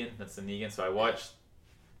that's Negan. That's the Negan. So I watched,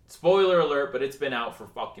 spoiler alert, but it's been out for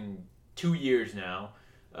fucking 2 years now,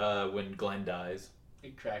 when Glenn dies.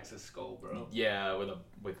 He cracks his skull, bro. Yeah,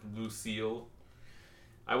 with Lucille.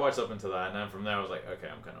 I watched up until that, and then from there I was like, okay,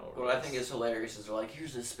 I'm kind of over What I this. think is hilarious is they're like,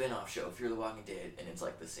 here's this spin-off show, Fear the Walking Dead, and it's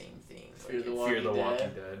like the same thing. Like, Fear the Fear the Walking Walking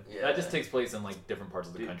Dead. Dead. Yeah. That just takes place in like different parts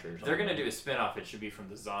of the Dude, country or If something. they're gonna do a spin-off, it should be from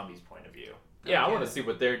the zombies' point of view. Yeah, I want to see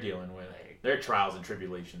what they're dealing with. Their trials and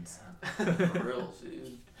tribulations. For real,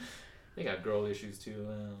 dude. They got girl issues too.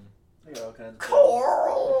 They got all kinds of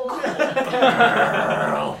Coral!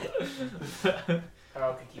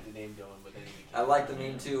 Carl can keep the name going, but then he can keep I like the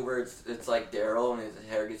meme too, where it's like Daryl and his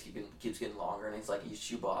hair keeps getting longer, and he's like he's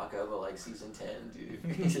Chewbacca, but like season 10, dude.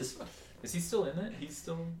 He just Is he still in it? He's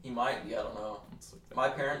still. he might be, I don't know. Let's look that My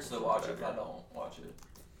up. parents still watch it, but I don't watch it.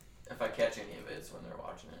 If I catch any of it, it's when they're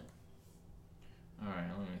watching it. All right,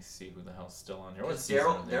 let me see who the hell's still on here. What Because season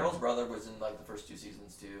are they Daryl's in? brother was in like the first 2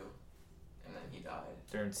 seasons too, and then he died.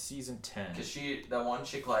 They're in season 10. Because that one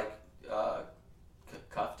chick like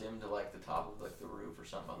cuffed him to like the top of like the roof or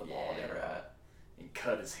something on the mall they were at. He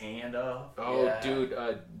cut his hand off. Oh, Yeah.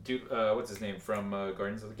 dude, what's his name from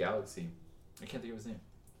Guardians of the Galaxy? I can't think of his name.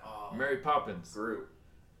 Oh, Mary Poppins. Groot.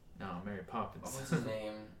 No, Mary Poppins. What's his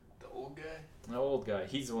name? the old guy. The old guy.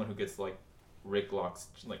 He's the one who gets like Rick locks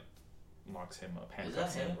him up, Is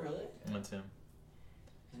handcuffs that him. him really? That's him.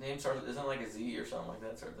 His name starts isn't it like a Z or something like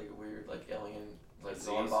that. It starts like a weird like alien like Aziz.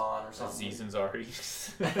 Zarbon or something. Aziz Ansari.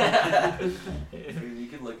 Dude, you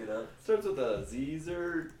could look it up. Starts with a Z's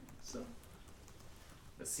or something.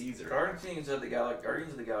 The Caesar. Guardians of the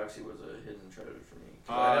Galaxy was a hidden treasure for me.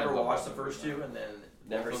 'Cause I I never love watched that the first movie, two, and then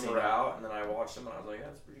Never both of them seen were it. out, and then I watched them, and I was like, yeah,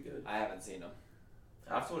 that's pretty good. I haven't seen them.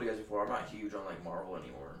 I've told you guys before, I'm not huge on like Marvel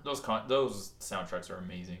anymore. Those soundtracks are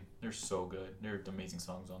amazing. They're so good. There are amazing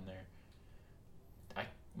songs on there.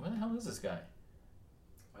 Where the hell is this guy?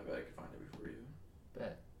 I bet I could find it before you.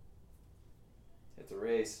 Bet. It's a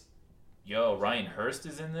race. Yo, Ryan Hurst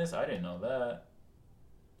is in this? I didn't know that.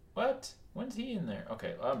 What? When's he in there?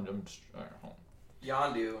 Okay, I'm just alright, hold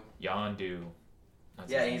on. Yondu. That's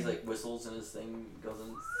Yeah, his he's name. like whistles and his thing goes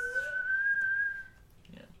in.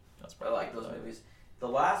 That's I probably like those movies. The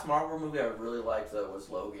last Marvel movie I really liked though was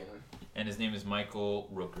Logan. And his name is Michael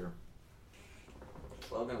Rooker.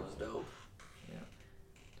 Logan was dope.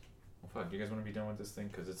 Well, fuck, do you guys want to be done with this thing?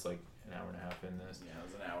 Because it's like an hour and a half in this. Yeah, it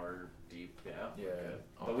was an hour deep. Yeah. Yeah.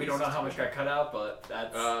 But we don't know how much got cut out, but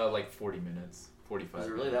that's. Like 40 minutes. 45 Was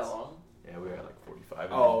it really minutes. that long? Yeah, we were at like 45.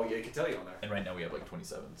 Oh, yeah, I can tell you on there. And right now we have like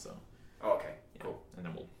 27, so. Oh, okay. Yeah. Cool. And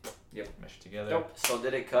then we'll Yep. mesh it together. Nope. So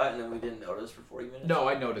did it cut and then we didn't notice for 40 minutes? No,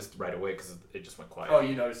 I noticed right away because it just went quiet. Oh,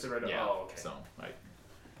 you noticed it right away? Yeah. Oh, okay. So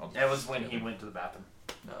I'll That was when he went to the bathroom.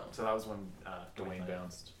 No. So that was when Dwayne left.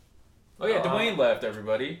 bounced. Oh yeah, Dwayne left,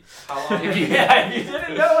 everybody. How long have you Yeah, you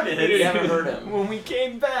didn't notice. You haven't heard him. When we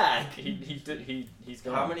came back. He's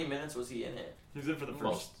gone. How many minutes was he in it? He was in for the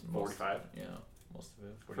first 45. Yeah, most of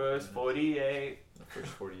it. 45 First minutes. 48. The first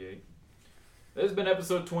 48. This has been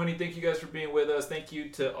episode 20. Thank you guys for being with us. Thank you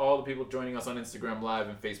to all the people joining us on Instagram Live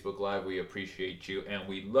and Facebook Live. We appreciate you and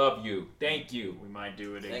we love you. Thank you. We might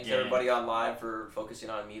do it Thanks again. everybody on live for focusing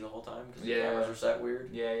on me the whole time because the Yeah. cameras are set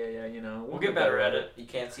weird. Yeah, you know. We'll get better at it. You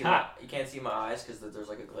can't see Ha. my eyes because there's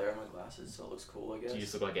like a glare on my glasses, so it looks cool, I guess. You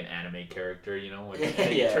just look like an anime character, you know? When Yeah.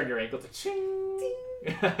 you turn your ankle to ching.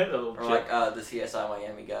 A little Or chip. like the CSI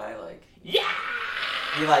Miami guy, like Yeah!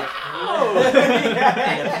 he like Oh.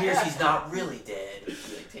 it appears he's not really dead.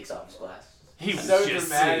 He like takes off his glasses. He was So just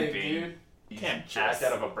dramatic, sleeping. dude. You can't He's act just-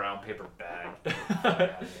 out of a brown paper bag.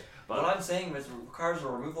 What I'm saying is requires a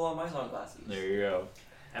removal of my sunglasses. There you go.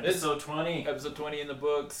 Episode 20. Episode 20 in the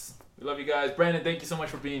books. We love you guys. Brandon, thank you so much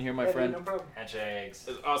for being here, my Yeah, friend. dude, no problem. Handshakes.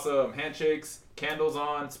 It's awesome. Handshakes, candles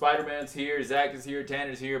on, Spider-Man's here, Zach is here,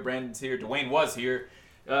 Tanner's here, Brandon's here, Dwayne was here.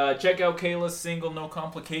 Check out K.LA's single, No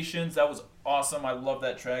Complications. That was awesome. I love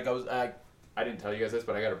that track. I didn't tell you guys this,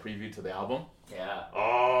 but I got a preview to the album. Yeah.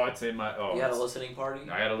 Oh, it's in my... Oh, You had a it's- listening party?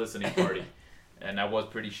 I had a listening party. And that was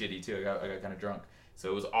pretty shitty, too. I got kind of drunk. So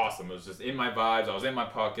it was awesome. It was just in my vibes. I was in my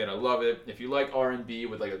pocket. I love it. If you like R&B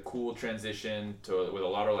with like a cool transition with a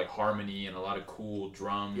lot of like harmony and a lot of cool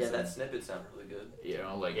drums. Yeah, and, that snippet sounded really good. you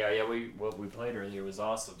know, like Yeah, what we played earlier was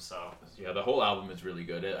awesome, so. yeah, the whole album is really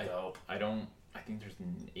good. Dope. I think there's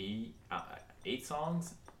eight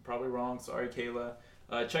songs. Probably wrong. Sorry, Kayla.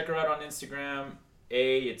 Check her out on Instagram.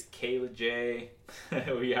 It's K.LA Jay.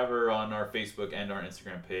 We have her on our Facebook and our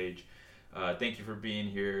Instagram page. Thank you for being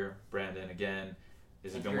here, Brandon, again.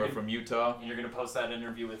 This has been Word from Utah. You're going to post that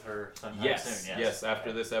interview with her sometime Yes, soon, yes,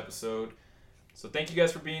 after this episode. So thank you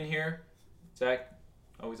guys for being here. Zach,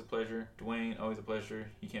 always a pleasure. Dwayne, always a pleasure.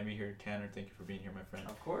 You can't be here. Tanner, thank you for being here, my friend.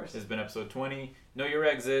 Of course. This has been episode 20. Know your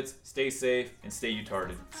exits, stay safe, and stay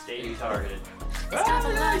utarded. Stay targeted. It's time for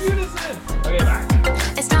love. Unison! Okay,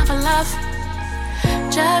 bye. It's time for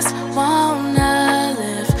love. Just wanna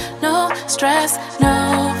live. No stress,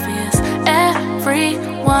 no fears.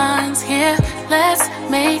 Everyone's here. Let's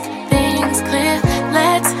make things clear.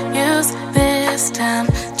 Let's use this time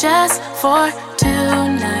just for